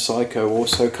American Psycho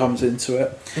also comes into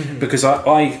it, because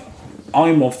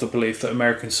I'm of the belief that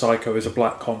American Psycho is a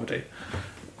black comedy.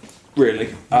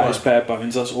 Really, at its bare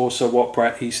bones. That's also what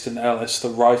Bret Easton Ellis, the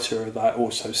writer of that,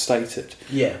 also stated.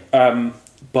 Yeah.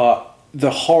 But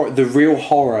the real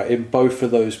horror in both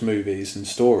of those movies and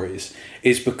stories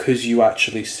is because you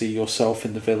actually see yourself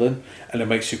in the villain, and it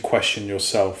makes you question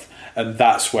yourself. And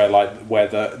that's where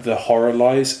the horror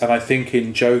lies. And I think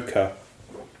in Joker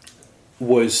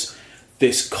was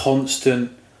this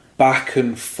constant back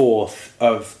and forth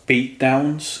of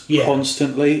beatdowns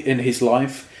constantly in his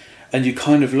life, and you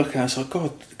kind of look at it and it's like,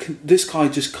 God, this guy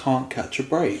just can't catch a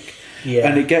break. Yeah.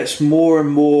 And it gets more and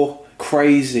more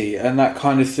crazy and that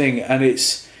kind of thing, and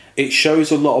it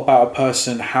shows a lot about a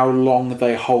person, how long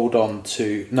they hold on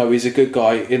to, no, he's a good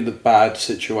guy in the bad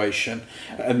situation,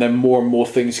 and then more and more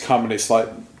things come, and it's like,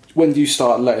 when do you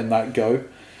start letting that go?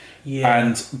 Yeah.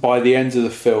 And by the end of the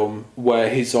film, where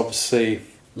he's obviously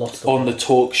lost on the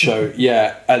talk show,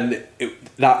 and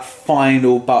that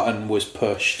final button was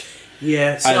pushed.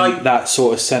 Yeah, and that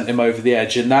sort of sent him over the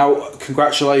edge. And now,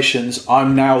 congratulations,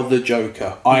 I'm now the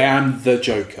Joker. I am the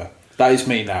Joker. That is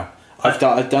me now. I've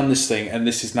done this thing, and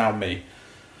this is now me.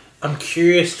 I'm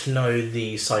curious to know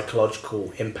the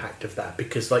psychological impact of that,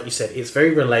 because, like you said, it's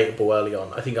very relatable early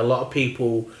on. I think a lot of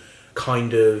people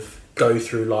kind of go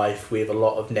through life with a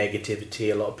lot of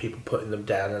negativity, a lot of people putting them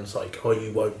down, and it's like, oh,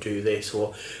 you won't do this,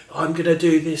 or I'm going to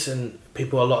do this, and a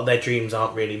lot of their dreams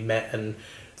aren't really met, and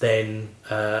then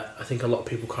I think a lot of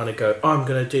people kind of go, oh, I'm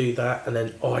going to do that, and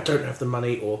then, oh, I don't have the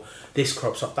money, or this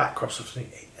crops up, that crops up,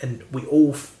 and we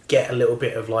all get a little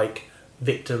bit of like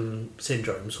victim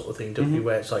syndrome sort of thing, don't we,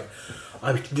 where it's like,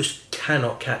 I just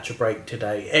cannot catch a break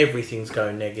today. Everything's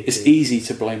going negative. It's easy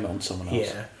to blame it on someone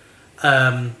else.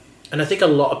 Yeah. And I think a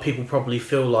lot of people probably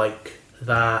feel like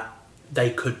that they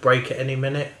could break at any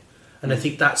minute. And I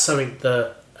think that's something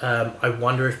that I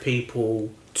wonder if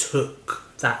people took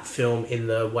that film in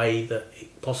the way that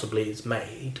it possibly is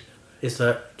made, is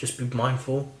that just be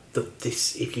mindful that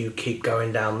this, if you keep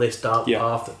going down this dark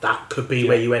path, that could be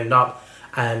where you end up.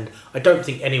 And I don't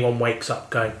think anyone wakes up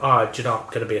going, oh, do you know, I'm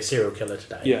going to be a serial killer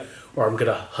today, or I'm going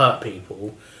to hurt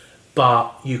people.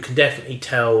 But you can definitely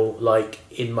tell, like,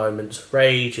 in moments of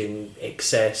rage, in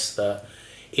excess, that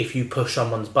if you push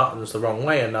someone's buttons the wrong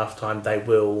way enough time, they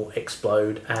will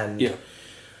explode, and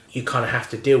you kind of have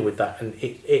to deal with that. And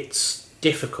it's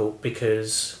difficult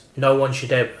because no one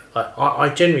should ever... Like, I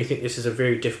generally think this is a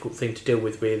very difficult thing to deal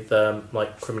with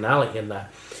like, criminality and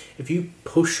that. If you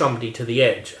push somebody to the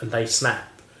edge and they snap,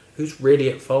 who's really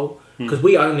at fault? Because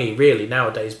we only really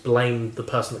nowadays blame the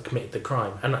person that committed the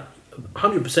crime. And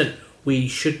 100% we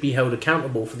should be held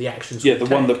accountable for the actions we take.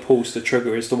 One that pulls the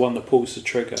trigger is the one that pulls the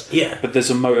trigger. Yeah. But there's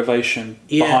a motivation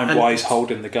behind why he's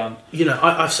holding the gun. You know,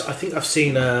 I think I've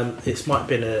seen, this might have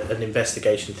been an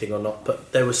investigation thing or not,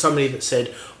 but there was somebody that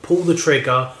said, pull the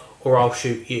trigger or I'll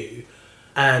shoot you.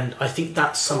 And I think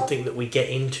that's something that we get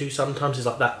into sometimes, is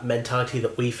like that mentality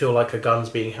that we feel like a gun's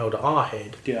being held at our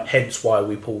head, hence why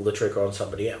we pull the trigger on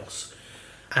somebody else.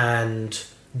 And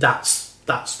that's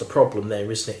the problem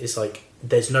there, isn't it? It's like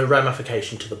there's no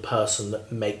ramification to the person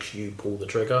that makes you pull the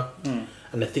trigger.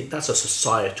 And I think that's a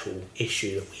societal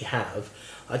issue that we have.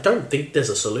 I don't think there's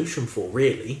a solution for,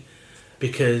 really,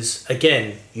 because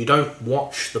again, you don't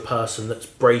watch the person that's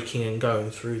breaking and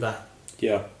going through that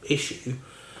issue,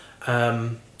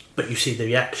 but you see the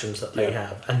reactions that they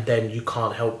have, and then you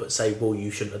can't help but say, well,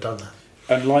 you shouldn't have done that.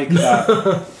 And like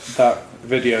that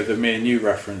video that me and you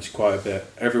referenced quite a bit,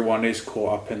 everyone is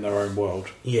caught up in their own world.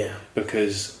 Yeah.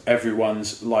 Because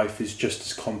everyone's life is just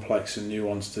as complex and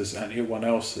nuanced as anyone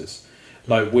else's.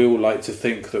 Like, we all like to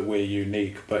think that we're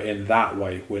unique, but in that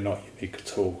way, we're not unique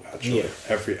at all, actually.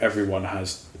 Everyone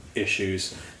has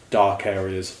issues, dark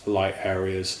areas, light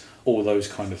areas, all those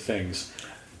kind of things.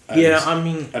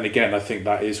 And, and again, I think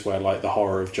that is where, like, the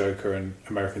horror of Joker and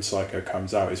American Psycho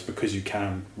comes out, is because you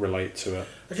can relate to it.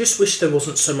 I just wish there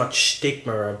wasn't so much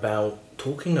stigma about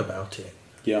talking about it.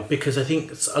 Yeah. Because I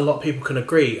think a lot of people can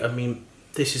agree. I mean,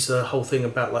 this is the whole thing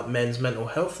about, like, men's mental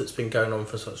health that's been going on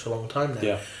for such a long time now.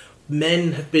 Yeah.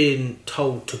 Men have been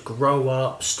told to grow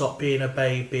up, stop being a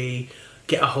baby,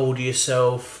 get a hold of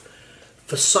yourself.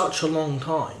 For such a long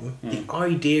time, the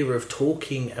idea of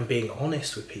talking and being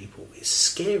honest with people is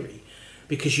scary,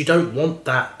 because you don't want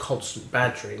that constant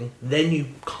badgering. Then you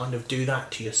kind of do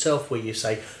that to yourself, where you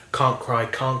say, can't cry,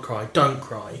 don't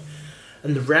cry.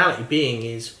 And the reality being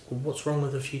is, well, what's wrong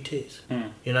with a few tears?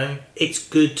 You know, it's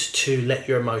good to let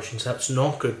your emotions out. It's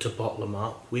not good to bottle them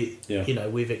up. You know,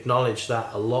 we've acknowledged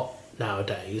that a lot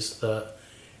nowadays, that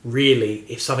really,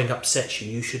 if something upsets you,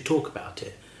 you should talk about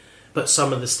it. But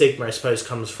some of the stigma, I suppose,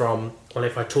 comes from, well,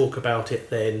 if I talk about it,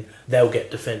 then they'll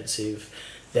get defensive.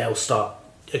 They'll start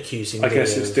accusing me. I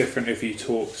guess it's different if you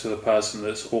talk to the person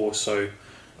that's also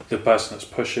the person that's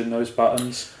pushing those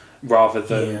buttons, rather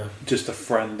than just a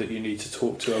friend that you need to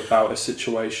talk to about a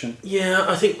situation. Yeah,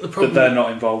 I think the problem... that they're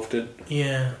not involved in.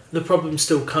 Yeah, the problem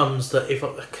still comes that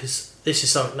because this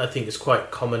is something I think is quite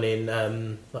common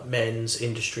in like men's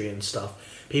industry and stuff.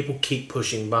 People keep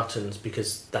pushing buttons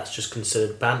because that's just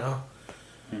considered banter.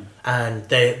 And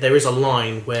there is a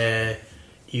line where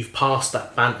you've passed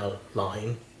that banter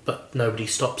line, but nobody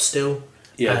stops still.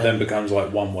 Yeah, it then becomes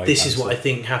like one way. This is what I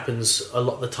think happens a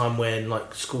lot of the time when,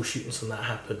 like, school shootings and that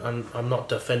happen. I'm not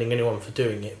defending anyone for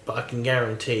doing it, but I can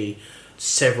guarantee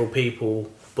several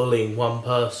people bullying one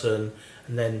person,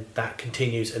 and then that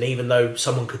continues. And even though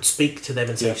someone could speak to them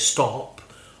and say, stop,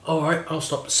 all right, I'll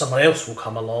stop, someone else will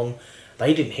come along.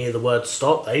 They didn't hear the word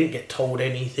stop. They didn't get told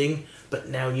anything. But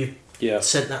now you've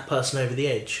sent that person over the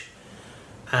edge.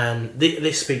 And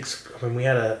this speaks... I mean, we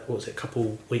had a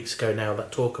couple weeks ago now,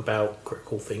 that talk about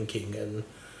critical thinking. And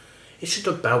it's just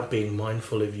about being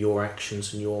mindful of your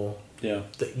actions and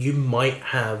that you might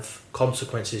have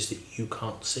consequences that you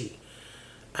can't see.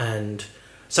 And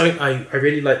something I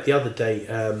really liked the other day,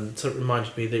 something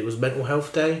reminded me that it was Mental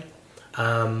Health Day.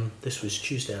 This was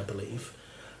Tuesday, I believe.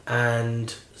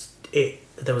 And...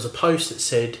 there was a post that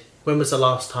said, when was the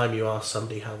last time you asked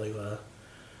somebody how they were?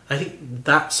 I think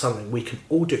that's something we can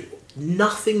all do.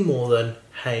 Nothing more than,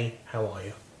 hey, how are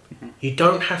you? You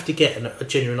don't have to get a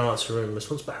genuine answer and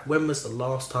response back. When was the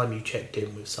last time you checked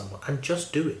in with someone? And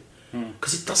just do it.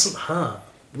 Because it doesn't hurt.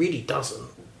 Really doesn't.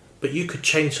 But you could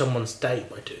change someone's day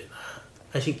by doing that.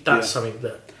 I think that's something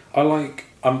that...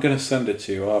 I'm going to send it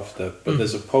to you after, but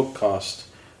there's a podcast,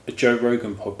 a Joe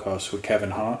Rogan podcast with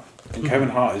Kevin Hart. And Kevin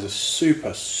Hart is a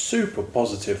super, super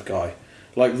positive guy.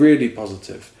 Like, really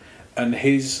positive. And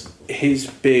he's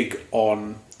big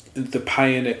on the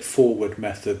paying it forward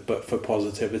method, but for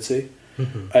positivity.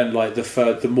 And, like,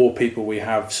 the more people we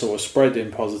have sort of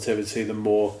spreading positivity, the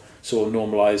more sort of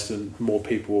normalised and more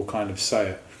people will kind of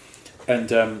say it.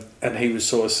 And he was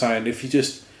sort of saying, if you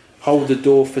just hold the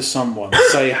door for someone,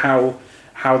 say how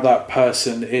that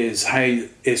person is. Hey,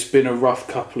 it's been a rough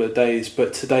couple of days,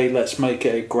 but today let's make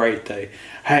it a great day.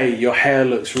 Hey, your hair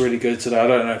looks really good today. I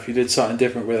don't know if you did something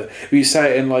different with it. But you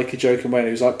say it in like a joking way.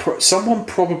 It was like, someone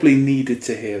probably needed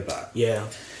to hear that. Yeah.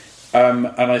 And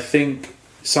I think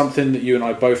something that you and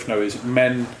I both know is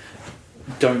men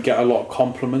don't get a lot of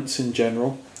compliments in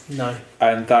general. No.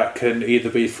 And that can either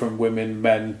be from women,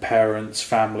 men, parents,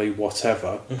 family,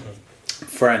 whatever,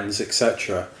 friends,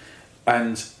 etc.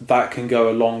 And that can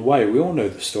go a long way. We all know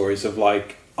the stories of,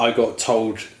 like, I got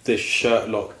told this shirt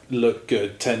looked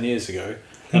good 10 years ago.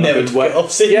 And Never took it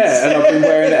off since. Yeah, and I've been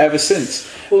wearing it ever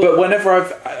since. Well, but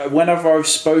whenever I've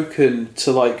spoken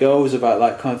to, like, girls about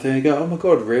that kind of thing, they go, "Oh my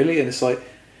God, really?" And it's like,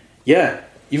 yeah,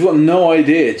 you've got no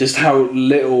idea just how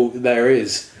little there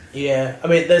is. Yeah, I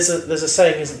mean, there's a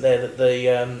saying, isn't there, that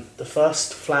the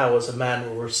first flowers a man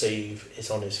will receive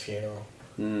is on his funeral.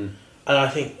 And I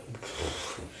think,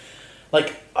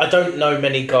 like, I don't know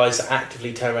many guys that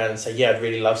actively turn around and say, "Yeah, I'd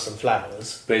really love some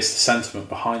flowers." But it's the sentiment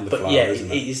behind the flower, yeah,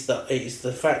 isn't it? It is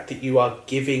the fact that you are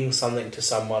giving something to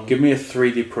someone. Give me a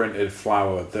 3D printed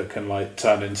flower that can, like,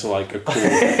 turn into, like, a cool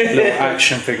little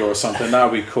action figure or something.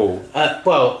 That would be cool.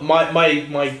 Well,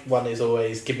 my one is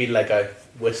always, give me Lego.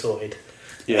 We're sorted.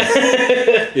 Yeah.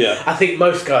 Yeah. I think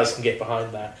most guys can get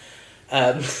behind that.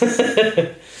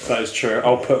 That is true.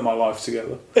 I'll put my life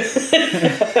together.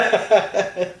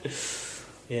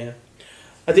 Yeah,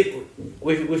 I think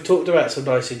we've talked about some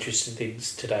nice, interesting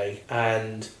things today,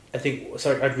 and I think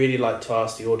something I'd really like to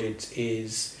ask the audience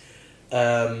is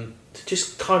to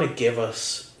just kind of give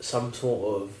us some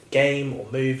sort of game or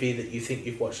movie that you think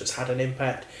you've watched that's had an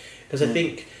impact, because I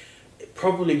think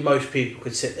probably most people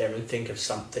could sit there and think of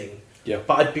something. Yeah.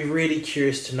 But I'd be really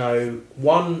curious to know,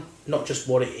 one, not just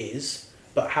what it is,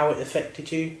 but how it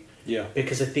affected you. Yeah.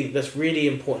 Because I think that's really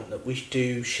important that we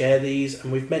do share these,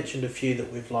 and we've mentioned a few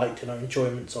that we've liked and our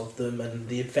enjoyments of them and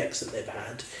the effects that they've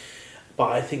had.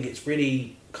 But I think it's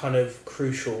really kind of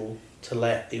crucial to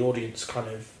let the audience kind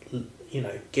of, you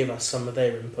know, give us some of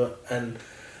their input, and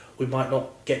we might not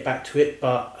get back to it,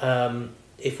 but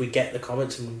if we get the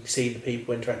comments and we see the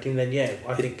people interacting, then yeah,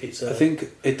 I think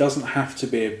it doesn't have to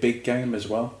be a big game as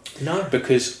well. No.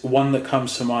 Because one that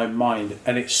comes to my mind,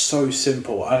 and it's so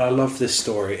simple, and I love this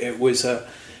story. It was a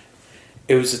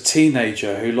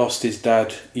teenager who lost his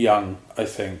dad young, I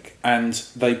think, and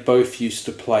they both used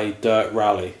to play Dirt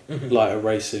Rally, like a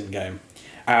racing game.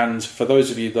 And for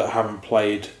those of you that haven't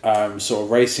played sort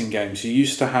of racing games, you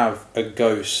used to have a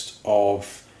ghost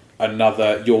of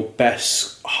your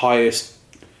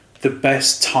the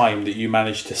best time that you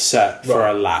managed to set for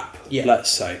a lap,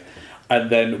 let's say. And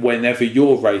then whenever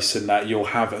you're racing that, you'll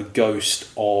have a ghost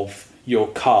of your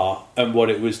car and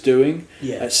what it was doing.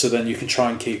 Yeah. So then you can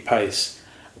try and keep pace.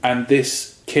 And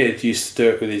this kid used to do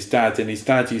it with his dad, and his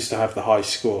dad used to have the high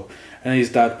score. And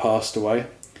his dad passed away.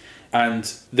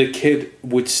 And the kid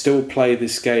would still play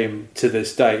this game to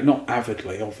this day. Not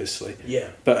avidly, obviously.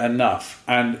 Yeah. But enough.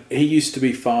 And he used to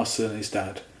be faster than his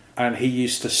dad. And he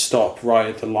used to stop right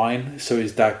at the line so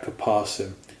his dad could pass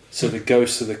him. So the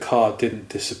ghost of the car didn't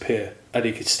disappear. And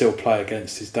he could still play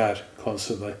against his dad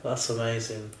constantly. That's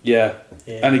amazing. Yeah.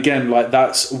 And again, like,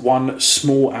 that's one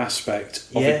small aspect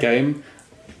of a game.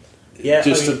 Yeah.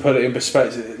 Just to put it in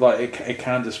perspective, like, it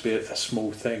can just be a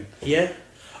small thing. Yeah.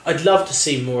 I'd love to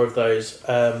see more of those.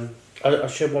 I'll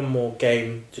share one more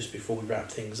game just before we wrap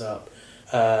things up.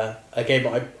 A game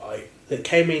that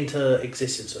came into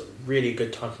existence at a really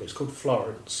good time for me. It's called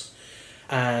Florence.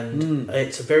 And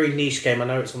it's a very niche game. I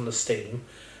know it's on the Steam.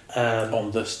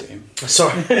 On the Steam.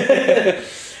 Sorry.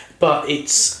 But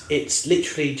it's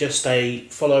literally just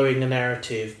following a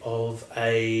narrative of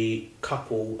a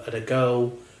couple, and a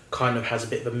girl kind of has a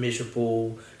bit of a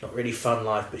miserable, not really fun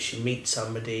life, but she meets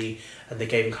somebody, and the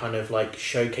game kind of like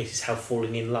showcases how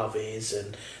falling in love is,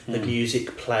 and the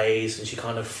music plays, and she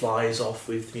kind of flies off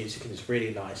with the music, and it's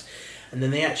really nice. And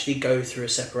then they actually go through a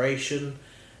separation,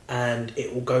 and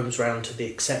it all goes around to the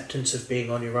acceptance of being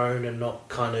on your own and not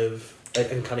kind of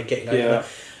getting over that.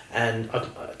 And I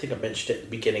think I mentioned it at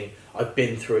the beginning, I've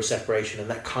been through a separation, and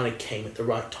that kind of came at the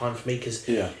right time for me, because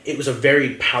it was a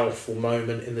very powerful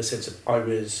moment in the sense of I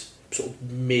was sort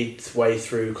of midway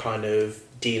through kind of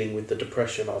dealing with the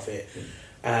depression of it.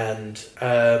 And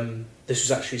this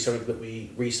was actually something that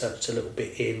we researched a little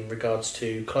bit in regards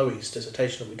to Chloe's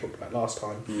dissertation that we talked about last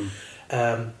time.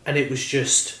 And it was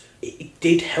just, it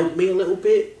did help me a little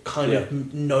bit kind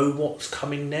of know what's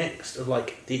coming next, of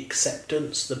like the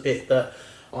acceptance, the bit that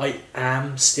I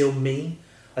am still me.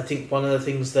 I think one of the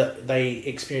things that they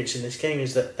experienced in this game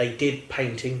is that they did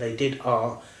painting, they did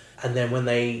art, and then when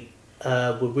they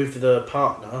were with the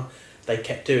partner, they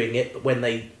kept doing it, but when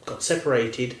they got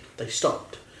separated, they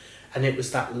stopped. And it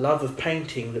was that love of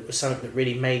painting that was something that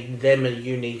really made them a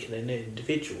unique and an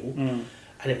individual.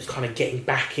 And it was kind of getting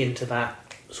back into that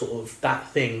sort of, that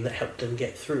thing that helped them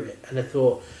get through it. And I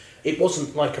thought, it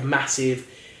wasn't like a massive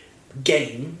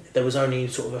game, there was only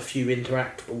sort of a few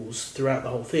interactables throughout the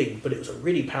whole thing, but it was a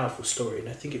really powerful story, and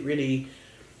I think it really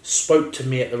spoke to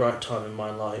me at the right time in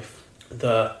my life,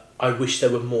 that I wish there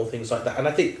were more things like that. And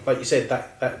I think, like you said,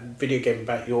 that video game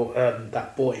about your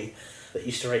that boy that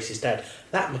used to race his dad,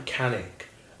 that mechanic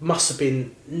must have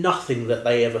been nothing that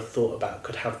they ever thought about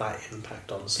could have that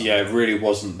impact on someone. Yeah, it really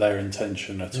wasn't their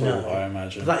intention at all, I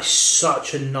imagine. But that's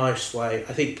such a nice way.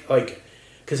 I think, like,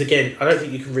 because again, I don't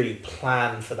think you can really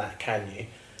plan for that, can you?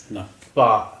 No.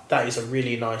 But that is a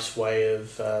really nice way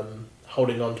of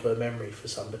holding on to a memory for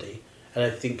somebody. And I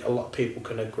think a lot of people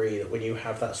can agree that when you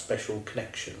have that special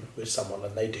connection with someone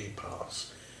and they do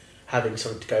pass, having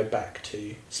something to go back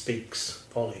to speaks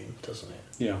volume, doesn't it?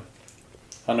 Yeah.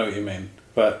 I know what you mean.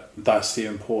 But that's the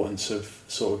importance of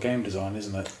sort of game design,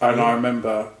 isn't it? And I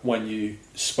remember when you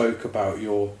spoke about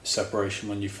your separation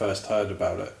when you first heard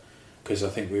about it, because I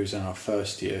think we was in our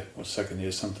first year or second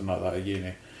year, something like that, at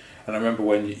uni. And I remember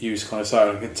when you was kind of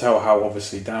saying, I could tell how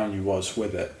obviously down you was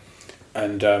with it.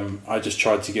 And I just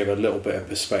tried to give a little bit of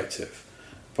perspective.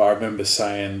 But I remember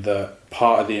saying that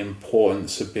part of the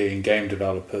importance of being game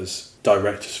developers,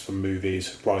 directors for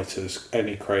movies, writers,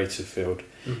 any creative field,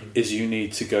 is you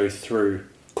need to go through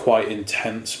quite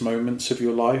intense moments of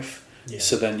your life,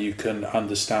 so then you can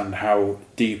understand how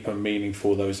deep and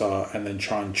meaningful those are, and then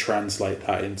try and translate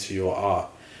that into your art.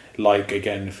 Like,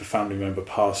 again, if a family member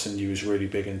passed and you was really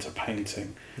big into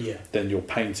painting, then your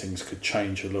paintings could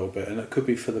change a little bit, and it could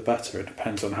be for the better. It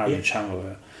depends on how you channel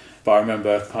it. But I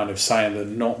remember kind of saying that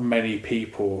not many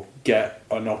people get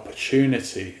an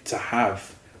opportunity to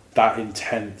have that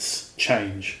intense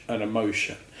change and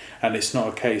emotion. And it's not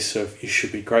a case of you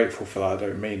should be grateful for that, I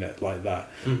don't mean it like that,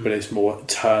 but it's more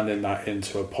turning that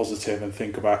into a positive and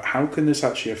think about, how can this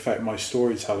actually affect my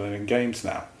storytelling in games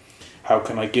now? How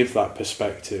can I give that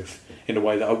perspective in a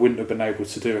way that I wouldn't have been able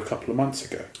to do a couple of months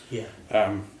ago?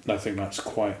 I think that's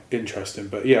quite interesting.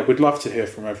 But yeah, we'd love to hear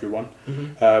from everyone,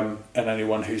 and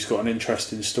anyone who's got an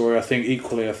interesting story. I think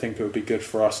it would be good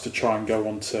for us to try and go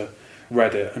on to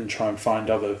Reddit and try and find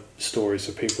other stories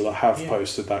of people that have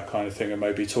posted that kind of thing, and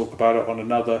maybe talk about it on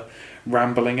another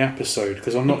rambling episode,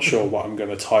 because I'm not sure what I'm going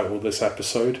to title this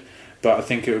episode, but I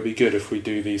think it would be good if we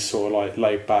do these sort of like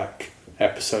laid back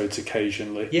episodes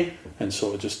occasionally, and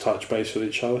sort of just touch base with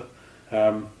each other.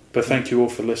 But thank you all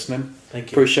for listening.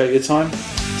 Thank you. Appreciate your time.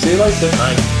 See you later.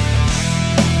 Bye.